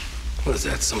 What is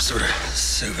that, some sort of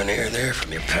souvenir there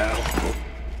from your pal?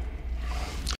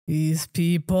 These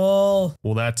people.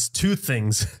 Well, that's two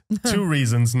things. Two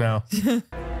reasons now.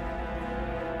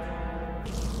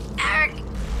 Eric! Eric,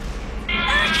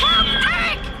 help!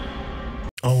 Eric!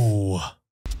 Oh.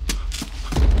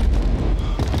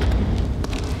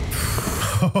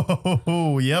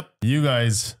 Oh, yep. You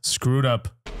guys screwed up.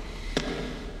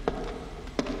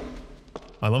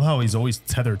 I love how he's always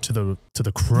tethered to the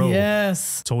crow.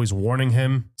 Yes. It's always warning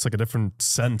him. It's like a different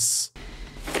sense.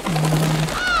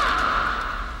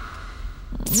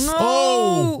 No.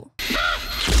 Oh!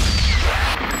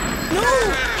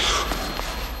 No.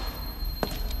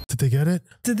 Did they get it?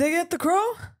 Did they get the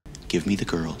crow? Give me the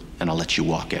girl, and I'll let you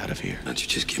walk out of here. Why don't you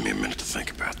just give me a minute to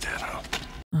think about that, huh?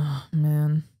 Oh,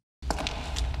 man.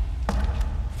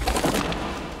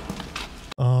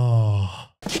 Oh.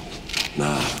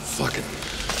 Nah, fuck it.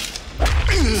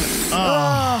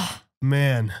 Oh,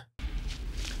 man.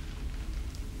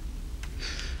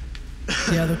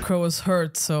 Yeah, the crow is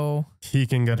hurt, so... He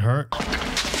can get hurt.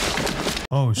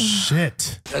 Oh,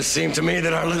 shit. Does seem to me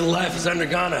that our little life has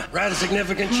undergone a rather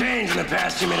significant change in the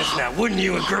past few minutes now. Wouldn't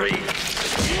you agree?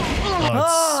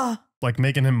 Oh, it's like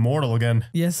making him mortal again.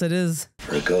 Yes, it is.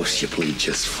 For a ghost, you bleed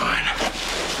just fine.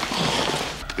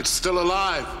 It's still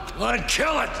alive. Blood,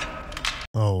 kill it!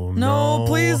 Oh, no. No,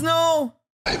 please, no.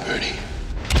 Hey, Bertie.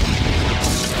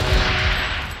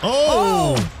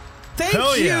 Oh! Thank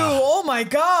Hell you. yeah. Oh, my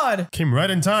God. Came right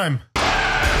in time.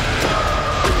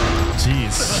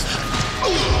 Jeez.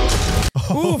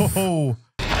 Oh.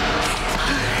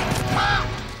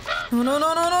 No, no,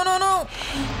 no, no, no, no,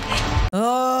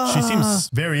 no. She seems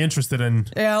very interested in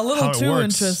yeah, a little how it too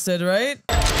works. interested, right?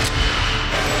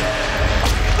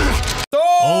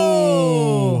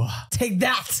 Oh! Take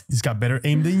that. He's got better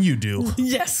aim than you do.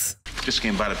 Yes. Just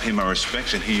came by to pay my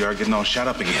respects, and here you are getting all shot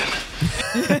up again.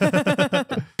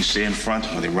 You stay in front.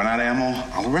 When they run out of ammo,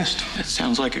 I'll arrest them. That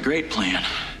sounds like a great plan.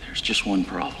 There's just one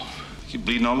problem. You're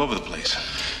bleeding all over the place.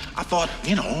 I thought,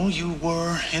 you know, you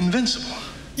were invincible.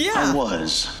 Yeah. I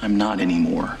was. I'm not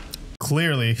anymore.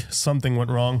 Clearly, something went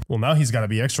wrong. Well, now he's got to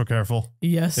be extra careful.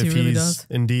 Yes, if he really he's does.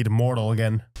 Indeed mortal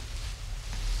again.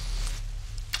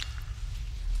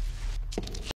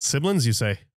 Siblings, you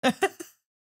say?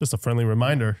 Just a friendly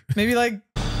reminder. Maybe like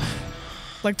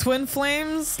twin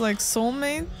flames, like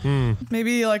soulmate.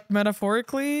 Maybe like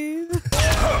metaphorically.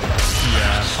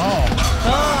 Yeah.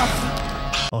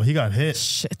 Oh, he got hit.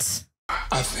 Shit.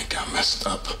 I think I messed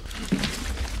up.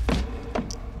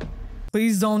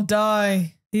 Please don't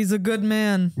die. He's a good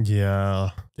man. Yeah.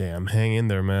 Damn, hang in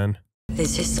there, man.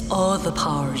 This is all the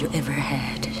power you ever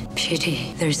had.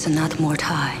 Pity there's not more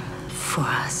time for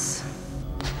us.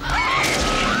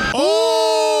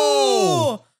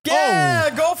 Oh! Yeah,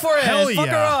 go for it. Hell Fuck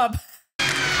yeah. her up.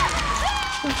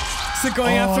 Is it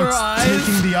going after her it's eyes?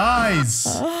 taking the eyes.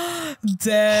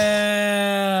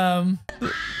 Damn.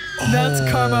 That's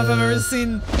karma if I've ever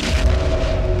seen.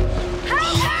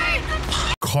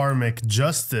 Karmic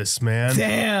justice, man.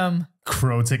 Damn.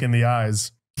 Crow taking the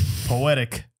eyes.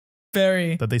 Poetic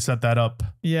Very. that they set that up.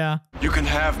 Yeah. You can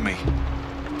have me.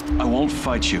 I won't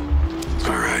fight you.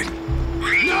 All right.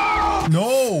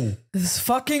 No! This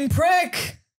fucking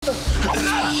prick.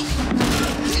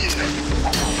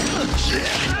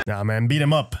 Nah, man, beat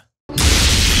him up.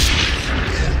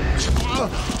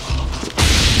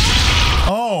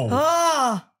 Oh!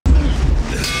 Ah!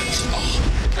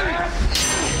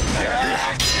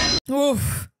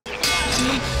 Oof.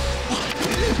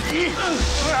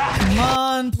 Come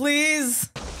on, please.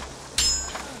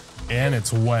 And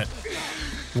it's wet.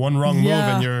 One wrong move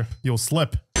and you'll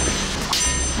slip.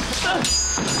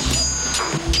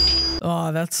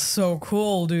 Oh, that's so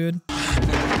cool, dude.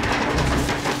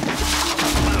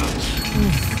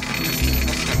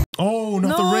 Oh,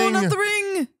 not the ring. Not the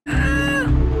ring.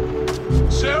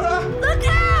 Sarah? Look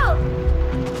out!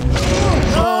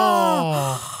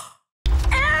 Oh.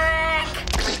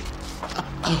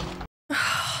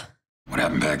 What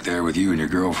happened back there with you and your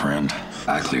girlfriend?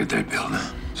 I cleared that building.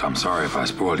 So I'm sorry if I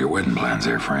spoiled your wedding plans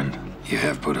there, friend. You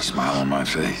have put a smile on my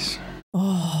face.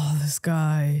 Oh, this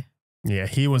guy. Yeah,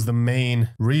 he was the main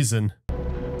reason.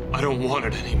 I don't want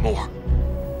it anymore.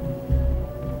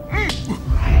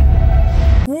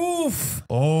 Woof.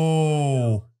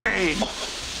 Oh.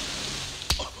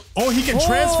 Oh, he can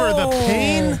transfer the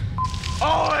pain?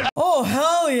 Oh,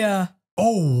 hell yeah.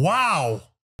 Oh, wow.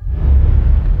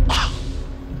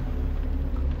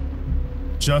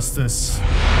 Justice.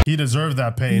 He deserved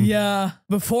that pain. Yeah.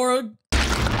 Before.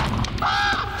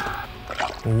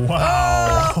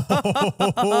 Wow.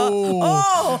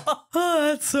 Oh,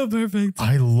 that's so perfect.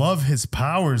 I love his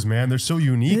powers, man. They're so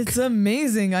unique. It's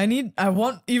amazing. I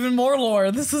want even more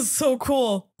lore. This is so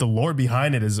cool. The lore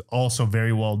behind it is also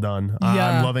very well done.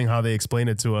 Yeah. I'm loving how they explain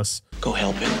it to us. Go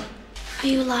help him. Are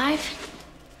you alive?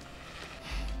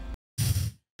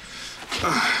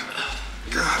 God,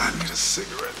 I need a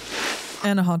cigarette.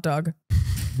 And a hot dog.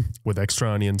 With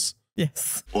extra onions.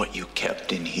 Yes. What you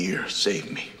kept in here saved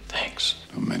me. Thanks.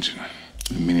 Don't mention it.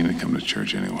 I'm meaning to come to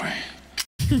church anyway.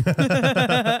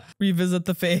 Revisit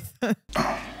the faith.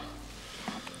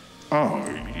 Oh,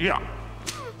 yeah.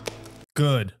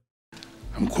 Good.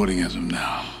 I'm quitting as of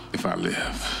now, if I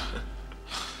live.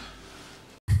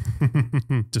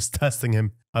 Just testing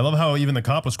him. I love how even the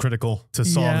cop was critical to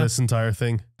solve this entire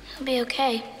thing. He'll be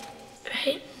okay,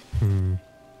 right?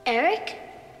 Eric?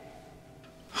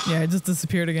 Yeah, it just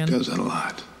disappeared again. Does that a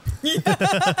lot. He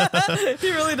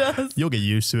really does. You'll get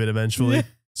used to it eventually.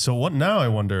 So what now, I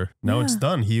wonder? Now it's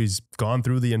done. He's gone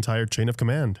through the entire chain of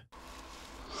command.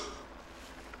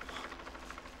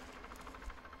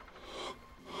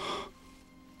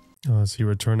 Oh, is he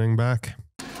returning back?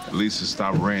 At least it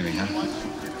stopped raining, huh?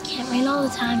 Can't rain all the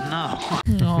time.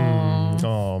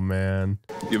 Oh, man.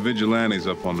 Your vigilante's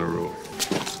up on the roof.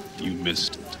 You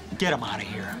missed it. Get him out of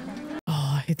here.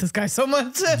 Oh, I hate this guy so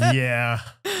much. Yeah.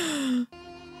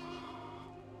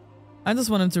 I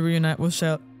just want him to reunite with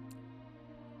Shell.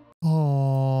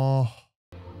 Oh.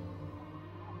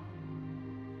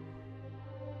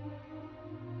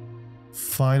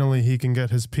 Finally, he can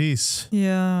get his peace.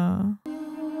 Yeah.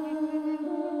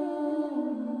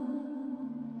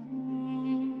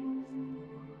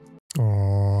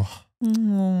 Oh.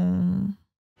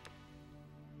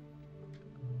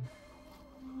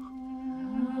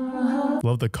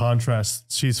 Love the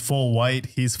contrast. She's full white,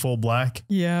 he's full black.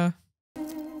 Yeah.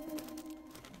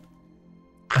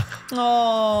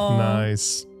 Oh.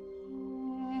 Nice.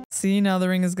 See, now the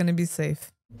ring is going to be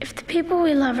safe. If the people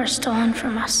we love are stolen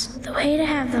from us, the way to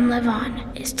have them live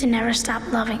on is to never stop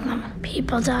loving them.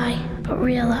 People die, but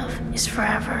real love is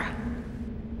forever.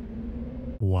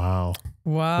 Wow.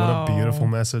 Wow. What a beautiful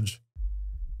message.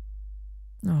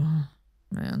 Oh,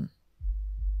 man.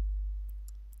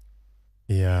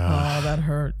 Yeah. Oh, that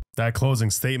hurt. That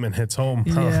closing statement hits home.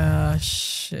 Yeah,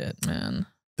 shit, man.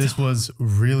 This was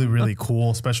really, really cool,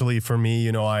 especially for me.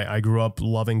 You know, I grew up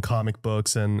loving comic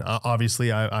books, and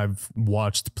obviously I've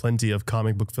watched plenty of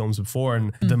comic book films before,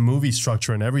 and the movie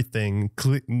structure and everything,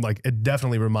 like it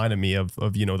definitely reminded me of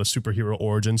you know, the superhero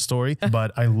origin story.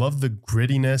 But I love the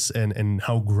grittiness and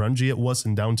how grungy it was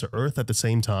and down to earth at the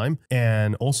same time,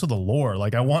 and also the lore.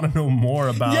 Like, I want to know more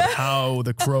about how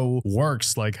the Crow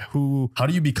works. Like, how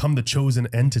do you become the chosen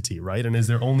entity, right? And is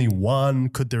there only one?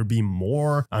 Could there be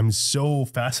more? I'm so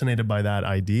fascinated by that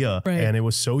idea, and it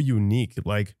was so unique.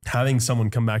 Like, having someone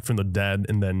come back from the dead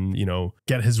and then, you know,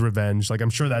 get his revenge. Like, I'm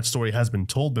sure that story has been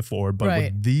told before, but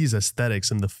with these aesthetics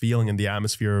and the feeling and the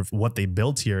atmosphere of what they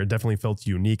built here, it definitely felt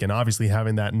unique. And obviously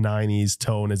having that 90s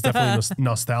tone is definitely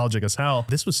nostalgic as hell.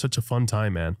 This was such a fun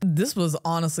time, man. This was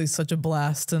honestly such a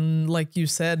blast, and like you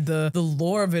said, the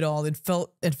lore of it all, it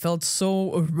felt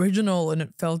so original and it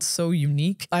felt so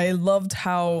unique. I loved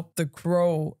how the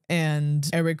Crow and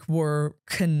Eric were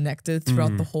connected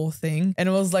throughout the whole thing, and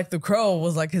it was like the Crow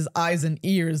was like his eyes and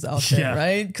ears out there,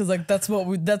 right? Because like that's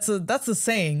a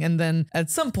saying. And then at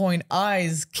some point,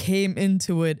 eyes came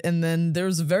into it, and then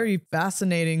there's very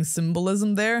fascinating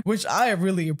symbolism there, which I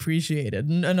really appreciated.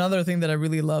 And another thing that I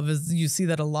really love is you see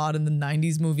that a lot in the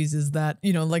 90s movies is that,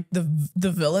 you know, like the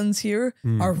villains here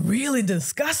are really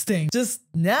disgusting, just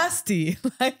nasty.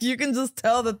 Like, you can just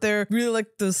tell that they're really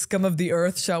like the scum of the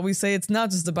earth, shall we say. It's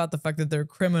not just about the fact that they're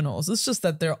criminals, it's just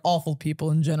that they're awful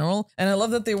people in general. And I love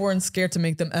that they weren't scared to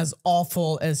make them as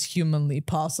awful as humanly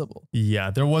possible. Yeah,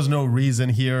 there was no reason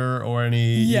here or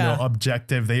any you know,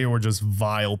 objective. They were just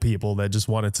vile people that just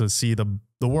wanted to see the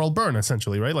world burn,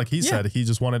 essentially, right? Like he said, he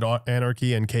just wanted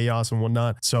anarchy and chaos and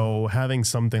whatnot. So having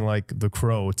something like the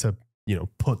Crow to, you know,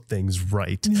 put things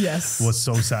right was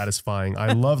so satisfying.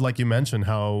 I love, like you mentioned,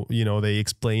 how, you know, they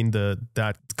explained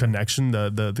that connection,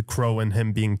 the Crow and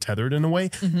him being tethered in a way.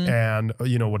 And,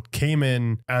 you know, what came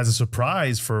in as a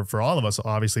surprise for all of us,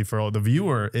 obviously for all the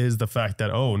viewer, is the fact that,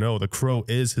 oh no, the Crow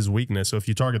is his weakness. So if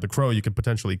you target the Crow, you could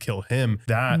potentially kill him.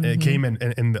 That it came in,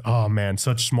 and oh man,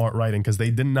 such smart writing, because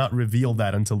they did not reveal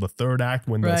that until the third act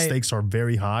when the stakes are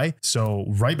very high. So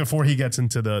right before he gets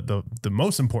into the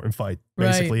most important fight,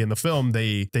 basically in the film,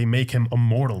 they make him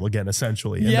immortal again,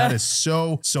 essentially. And that is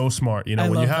so smart. You know,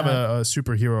 when you have a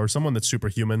superhero or someone that's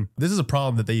superhuman, this is a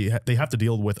problem that they have to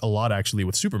deal with a lot, actually,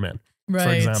 with Superman. For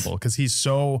example, because he's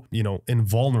so, you know,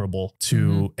 invulnerable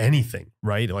to anything,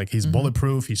 right? Like, he's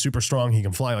bulletproof, he's super strong, he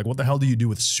can fly. Like, what the hell do you do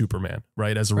with Superman,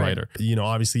 right? As a writer, you know,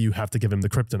 obviously you have to give him the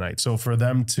kryptonite. So for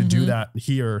them to do that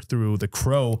here through the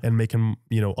Crow and make him,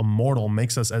 you know, immortal,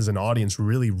 makes us as an audience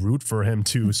really root for him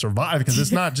to survive, because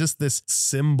it's not just this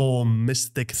symbol,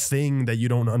 mystic thing that you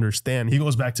don't understand. He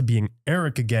goes back to being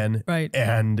Eric again,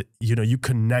 and, you know, you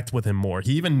connect with him more.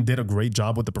 He even did a great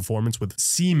job with the performance, with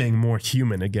seeming more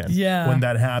human again. When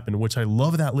that happened, which I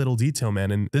love that little detail,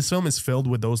 man. And this film is filled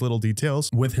with those little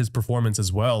details with his performance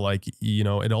as well. Like, you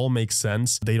know, it all makes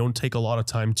sense. They don't take a lot of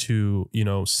time to, you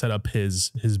know, set up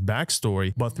his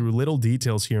backstory, but through little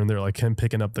details here and there, like him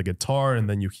picking up the guitar and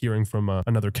then you hearing from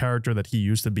another character that he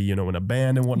used to be, you know, in a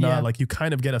band and whatnot. Like, you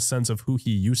kind of get a sense of who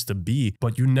he used to be,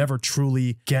 but you never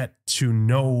truly get to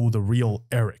know the real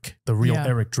Eric, the real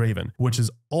Eric Draven, which is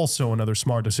also another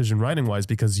smart decision writing wise,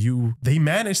 because they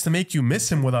managed to make you miss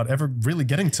him without ever really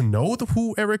getting to know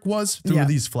who Eric was through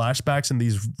these flashbacks and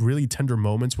these really tender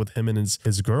moments with him and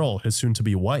his girl, his soon to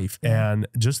be wife. And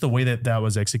just the way that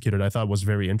was executed, I thought was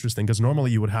very interesting, because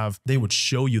normally they would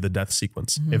show you the death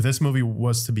sequence. If this movie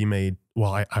was to be made,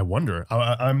 well, I wonder,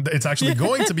 it's actually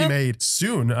going to be made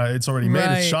soon. It's already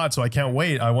made, it's shot, so I can't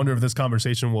wait. I wonder if this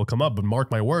conversation will come up, but mark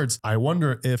my words, I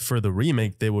wonder if for the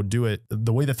remake, they would do it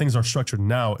the way that things are structured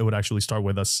now. It would actually start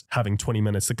with us having 20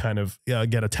 minutes to kind of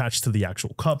get attached to the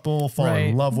actual couple, fall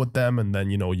in love with them, and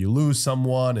then, you know, you lose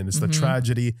someone and it's the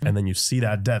tragedy, and then you see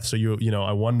that death. So you know,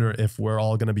 I wonder if we're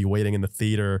all going to be waiting in the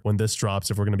theater when this drops,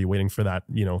 if we're going to be waiting for that,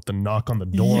 you know, the knock on the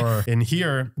door. In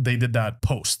here, they did that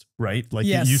post, right? Like,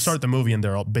 you start the movie and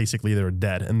they're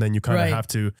dead, and then you kind of have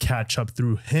to catch up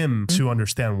through him to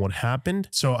understand what happened.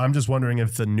 So I'm just wondering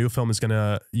if the new film is going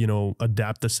to, you know,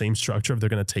 adapt the same structure, if they're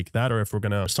going to take that, or if we're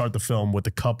going to start the film with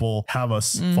the couple, have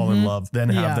us fall in love, then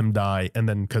have them die, and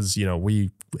then, because, you know,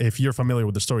 if you're familiar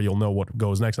with the story, you'll know what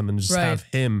goes next, and then just have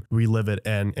him relive it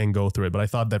and go through it. But I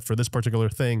thought that for this particular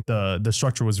thing, the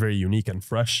structure was very unique and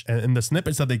fresh, and the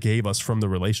snippets that they gave us from the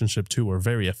relationship too were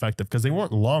very effective, because they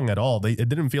weren't long at all. It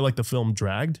didn't feel like the film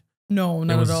dragged. No,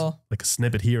 not at all. Like a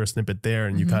snippet here, a snippet there,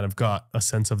 and you kind of got a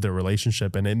sense of their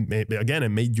relationship. And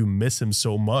it made you miss him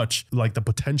so much, like the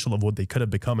potential of what they could have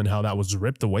become and how that was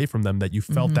ripped away from them, that you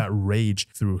felt that rage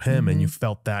through him and you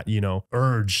felt that, you know,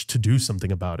 urge to do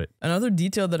something about it. Another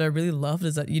detail that I really loved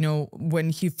is that, you know, when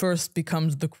he first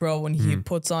becomes the Crow, when he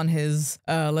puts on his,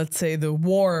 let's say, the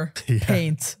war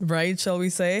paint, right, shall we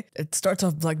say, it starts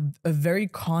off like a very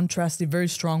contrasty, very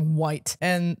strong white.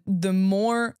 And the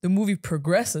more the movie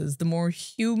progresses, the more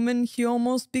human he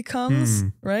almost becomes,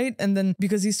 right? And then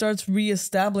because he starts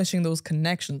reestablishing those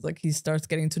connections, like he starts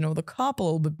getting to know the cop a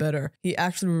little bit better, he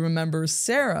actually remembers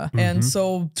Sarah. And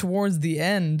so towards the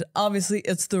end, obviously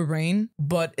it's the rain,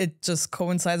 but it just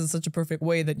coincides in such a perfect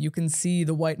way that you can see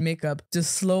the white makeup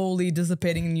just slowly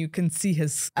dissipating and you can see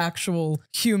his actual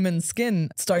human skin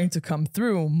starting to come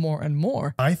through more and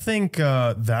more. I think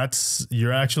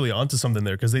you're actually onto something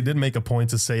there, because they did make a point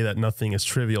to say that nothing is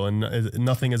trivial and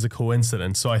nothing is a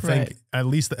coincidence. So I think at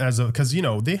least because, you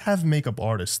know, they have makeup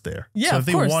artists there. Yeah, so if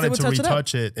they wanted to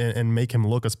retouch it and make him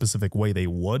look a specific way, they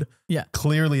would. Yeah.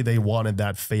 Clearly they wanted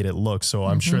that faded look. So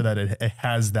I'm sure that it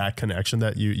has that connection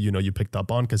that you picked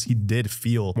up on, because he did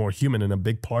feel more human, and a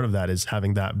big part of that is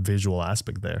having that visual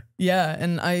aspect there. Yeah,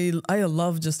 and I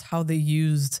love just how they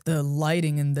used the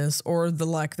lighting in this, or the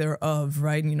lack thereof,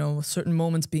 right? You know, certain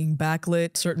moments being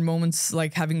backlit, certain moments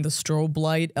like having the strobe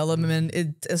light element,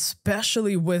 it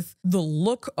especially with the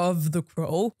look of the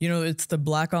Crow. You know, it's the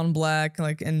black on black,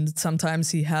 like, and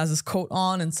sometimes he has his coat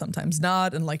on and sometimes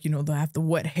not, and like, you know, they have the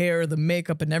wet hair, the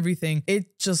makeup and everything.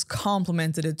 It just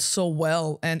complemented it so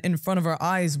well, and in front of our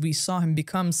eyes we saw him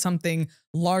become something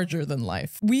larger than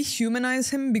life. We humanize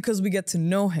him because we get to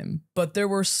know him, but there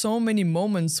were so many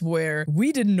moments where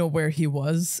we didn't know where he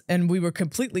was and we were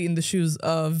completely in the shoes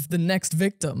of the next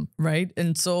victim, right?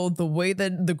 And so the way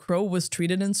that the Crow was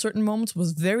treated in certain moments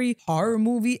was very horror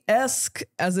movie-esque,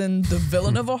 as in the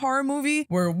villain of a horror movie,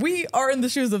 where we are in the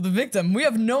shoes of the victim. We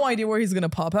have no idea where he's gonna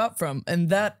pop out from, and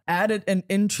that added an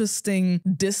interesting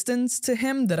distance to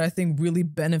him that I think really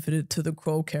benefited to the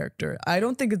Crow character. I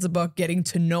don't think it's about getting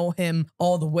to know him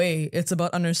all the way. It's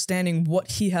about understanding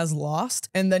what he has lost,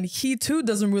 and then he too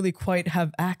doesn't really quite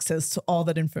have access to all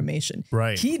that information.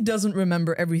 Right. He doesn't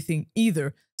remember everything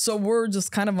either. So we're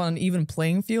just kind of on an even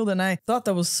playing field, and I thought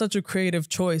that was such a creative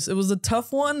choice. It was a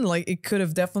tough one, like it could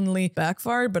have definitely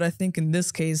backfired, but I think in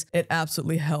this case, it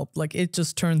absolutely helped. Like it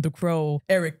just turned the Crow,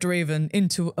 Eric Draven,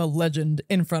 into a legend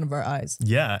in front of our eyes.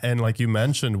 Yeah, and like you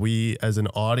mentioned, we as an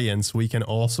audience, we can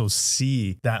also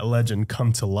see that legend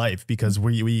come to life, because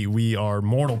we are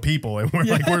mortal people, and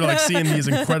we're like seeing these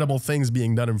incredible things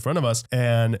being done in front of us.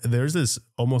 And there's this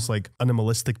almost like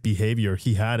animalistic behavior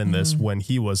he had in this when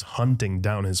he was hunting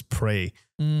down his prey,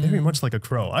 very much like a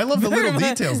crow. I love the little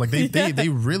details, like they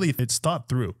really, it's thought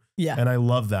through. Yeah. And I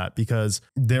love that, because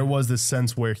there was this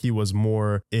sense where he was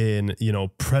more in, you know,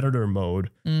 predator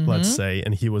mode, let's say,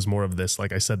 and he was more of this,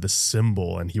 like I said, the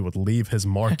symbol, and he would leave his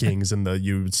markings and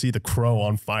you would see the crow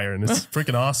on fire, and it's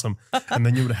freaking awesome. And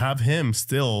then you would have him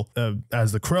still,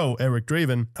 as the Crow, Eric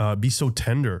Draven, be so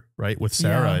tender, right, with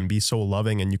Sarah, and be so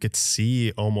loving, and you could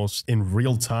see almost in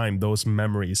real time those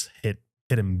memories hit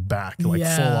him back, like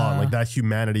full on, like that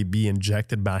humanity be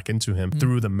injected back into him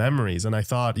through the memories. And I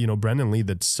thought, you know, Brendan Lee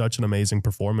did such an amazing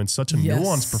performance, such a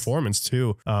nuanced performance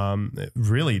too.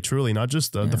 Really, truly, not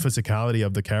just the physicality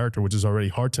of the character, which is already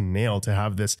hard to nail, to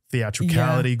have this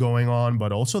theatricality going on,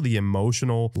 but also the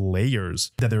emotional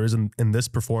layers that there is in this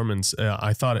performance.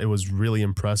 I thought it was really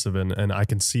impressive, and I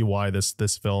can see why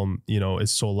this film, you know,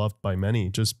 is so loved by many,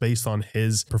 just based on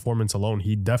his performance alone.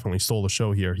 He definitely stole the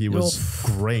show here. He was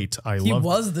great. He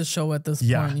was the show at this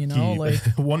point, you know, like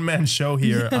one man show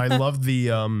here. I love the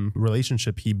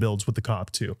relationship he builds with the cop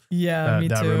too. Yeah, me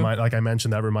too. Like I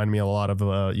mentioned, that reminded me a lot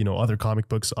of you know, other comic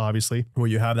books, obviously, where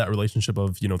you have that relationship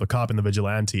of, you know, the cop and the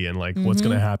vigilante, and like what's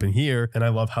going to happen here. And I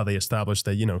love how they establish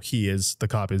that, you know, the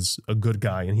cop is a good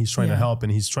guy, and he's trying to help,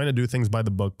 and he's trying to do things by the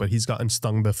book, but he's gotten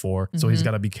stung before, so he's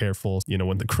got to be careful. You know,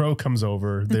 when the Crow comes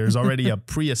over, there's already a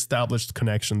pre-established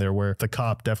connection there where the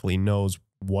cop definitely knows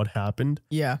what happened.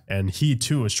 Yeah. And he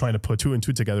too is trying to put two and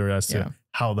two together as to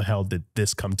how the hell did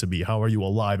this come to be? How are you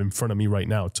alive in front of me right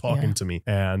now talking to me?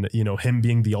 And, you know, him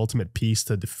being the ultimate piece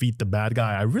to defeat the bad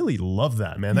guy. I really love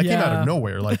that, man. That came out of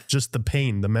nowhere. Like just the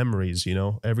pain, the memories, you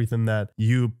know, everything that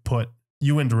you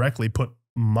indirectly put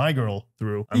my girl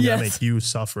through. I'm going to make you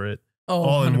suffer it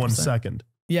all in 1 second.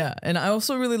 Yeah, and I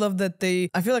also really love that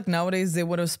I feel like nowadays they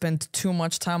would have spent too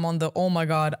much time on the, oh my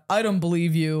God, I don't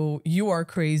believe you, you are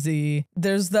crazy.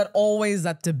 There's always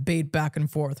that debate back and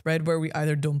forth, right? Where we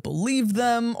either don't believe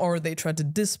them or they try to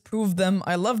disprove them.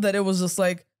 I love that it was just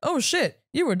like, oh shit,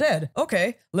 you were dead.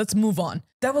 Okay, let's move on.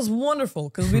 That was wonderful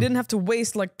because we didn't have to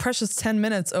waste like precious 10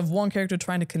 minutes of one character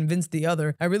trying to convince the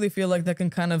other. I really feel like that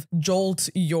can kind of jolt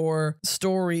your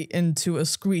story into a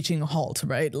screeching halt,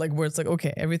 right? Like where it's like,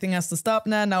 okay, everything has to stop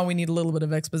now. Now we need a little bit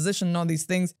of exposition and all these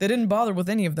things. They didn't bother with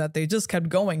any of that. They just kept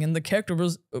going. And the character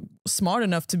was smart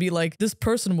enough to be like, this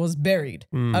person was buried.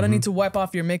 I don't need to wipe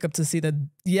off your makeup to see that,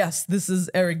 yes, this is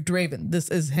Eric Draven. This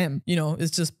is him. You know,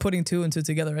 it's just putting two and two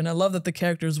together. And I love that the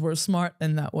characters were smart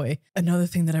in that way. Another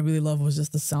thing that I really love was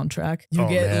just the soundtrack. You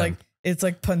get like, it's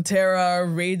like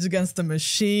Pantera, Rage Against the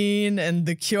Machine, and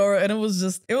The Cure. And it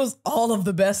was all of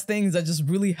the best things that just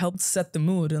really helped set the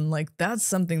mood. And like, that's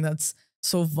something that's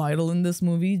so vital in this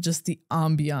movie. Just the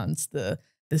ambiance, the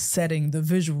setting, the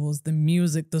visuals, the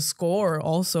music, the score.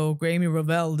 Also, Graeme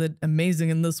Revell did amazing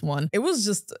in this one. It was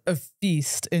just a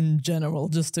feast in general,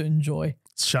 just to enjoy.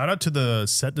 Shout out to the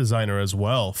set designer as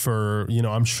well for, you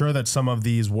know, I'm sure that some of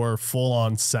these were full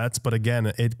on sets, but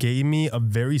again, it gave me a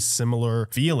very similar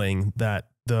feeling that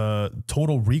the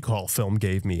Total Recall film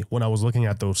gave me when I was looking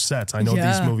at those sets. I know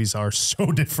these movies are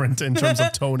so different in terms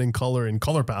of tone and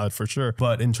color palette for sure.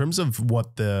 But in terms of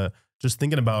what just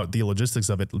thinking about the logistics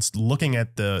of it, looking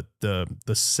at the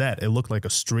set, it looked like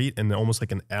a street and almost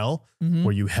like an L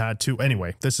where you had to,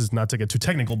 anyway, this is not to get too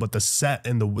technical, but the set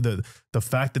and the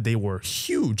fact that they were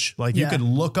huge, like you could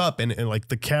look up and like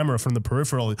the camera from the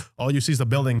peripheral, all you see is the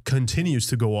building continues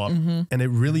to go up and it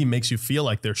really makes you feel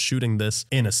like they're shooting this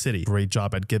in a city. Great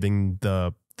job at giving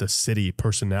the city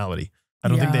personality. I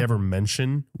don't think they ever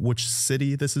mention which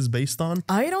city this is based on.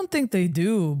 I don't think they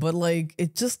do, but like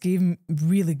it just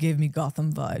really gave me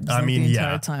Gotham vibes. I mean, the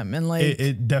entire time, and like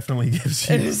it definitely gives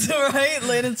you right.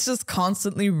 Like it's just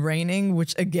constantly raining,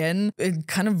 which again it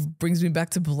kind of brings me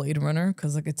back to Blade Runner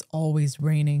because like it's always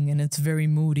raining and it's very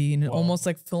moody and almost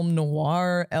like film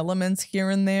noir elements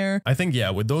here and there. I think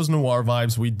with those noir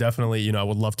vibes, we definitely, you know, I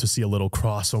would love to see a little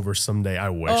crossover someday. I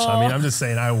wish. I mean, I'm just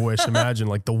saying, I wish. Imagine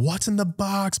like the What's in the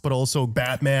Box, but also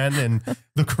Batman and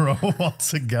the Crow all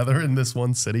together in this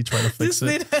one city trying to fix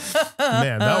it.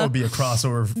 Man, that would be a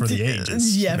crossover for the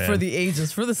ages. Yeah, man. for the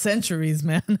ages, for the centuries,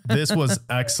 man. This was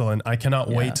excellent. I cannot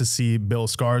wait to see Bill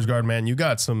Skarsgård, man. You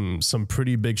got some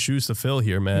pretty big shoes to fill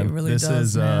here, man. It really this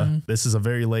does, man. This is a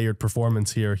very layered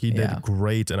performance here. He did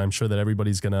great, and I'm sure that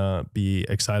everybody's gonna be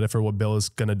excited for what Bill is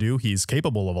gonna do. He's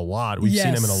capable of a lot. We've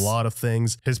seen him in a lot of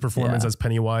things. His performance as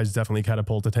Pennywise definitely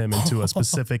catapulted him into a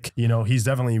specific, you know, he's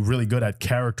definitely really good at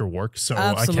character work. So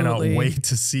I cannot wait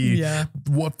to see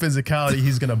what physicality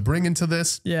he's going to bring into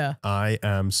this. Yeah. I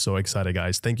am so excited,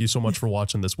 guys. Thank you so much for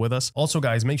watching this with us. Also,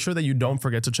 guys, make sure that you don't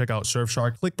forget to check out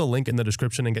Surfshark. Click the link in the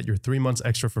description and get your 3 months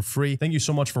extra for free. Thank you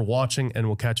so much for watching, and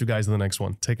we'll catch you guys in the next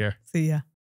one. Take care. See ya.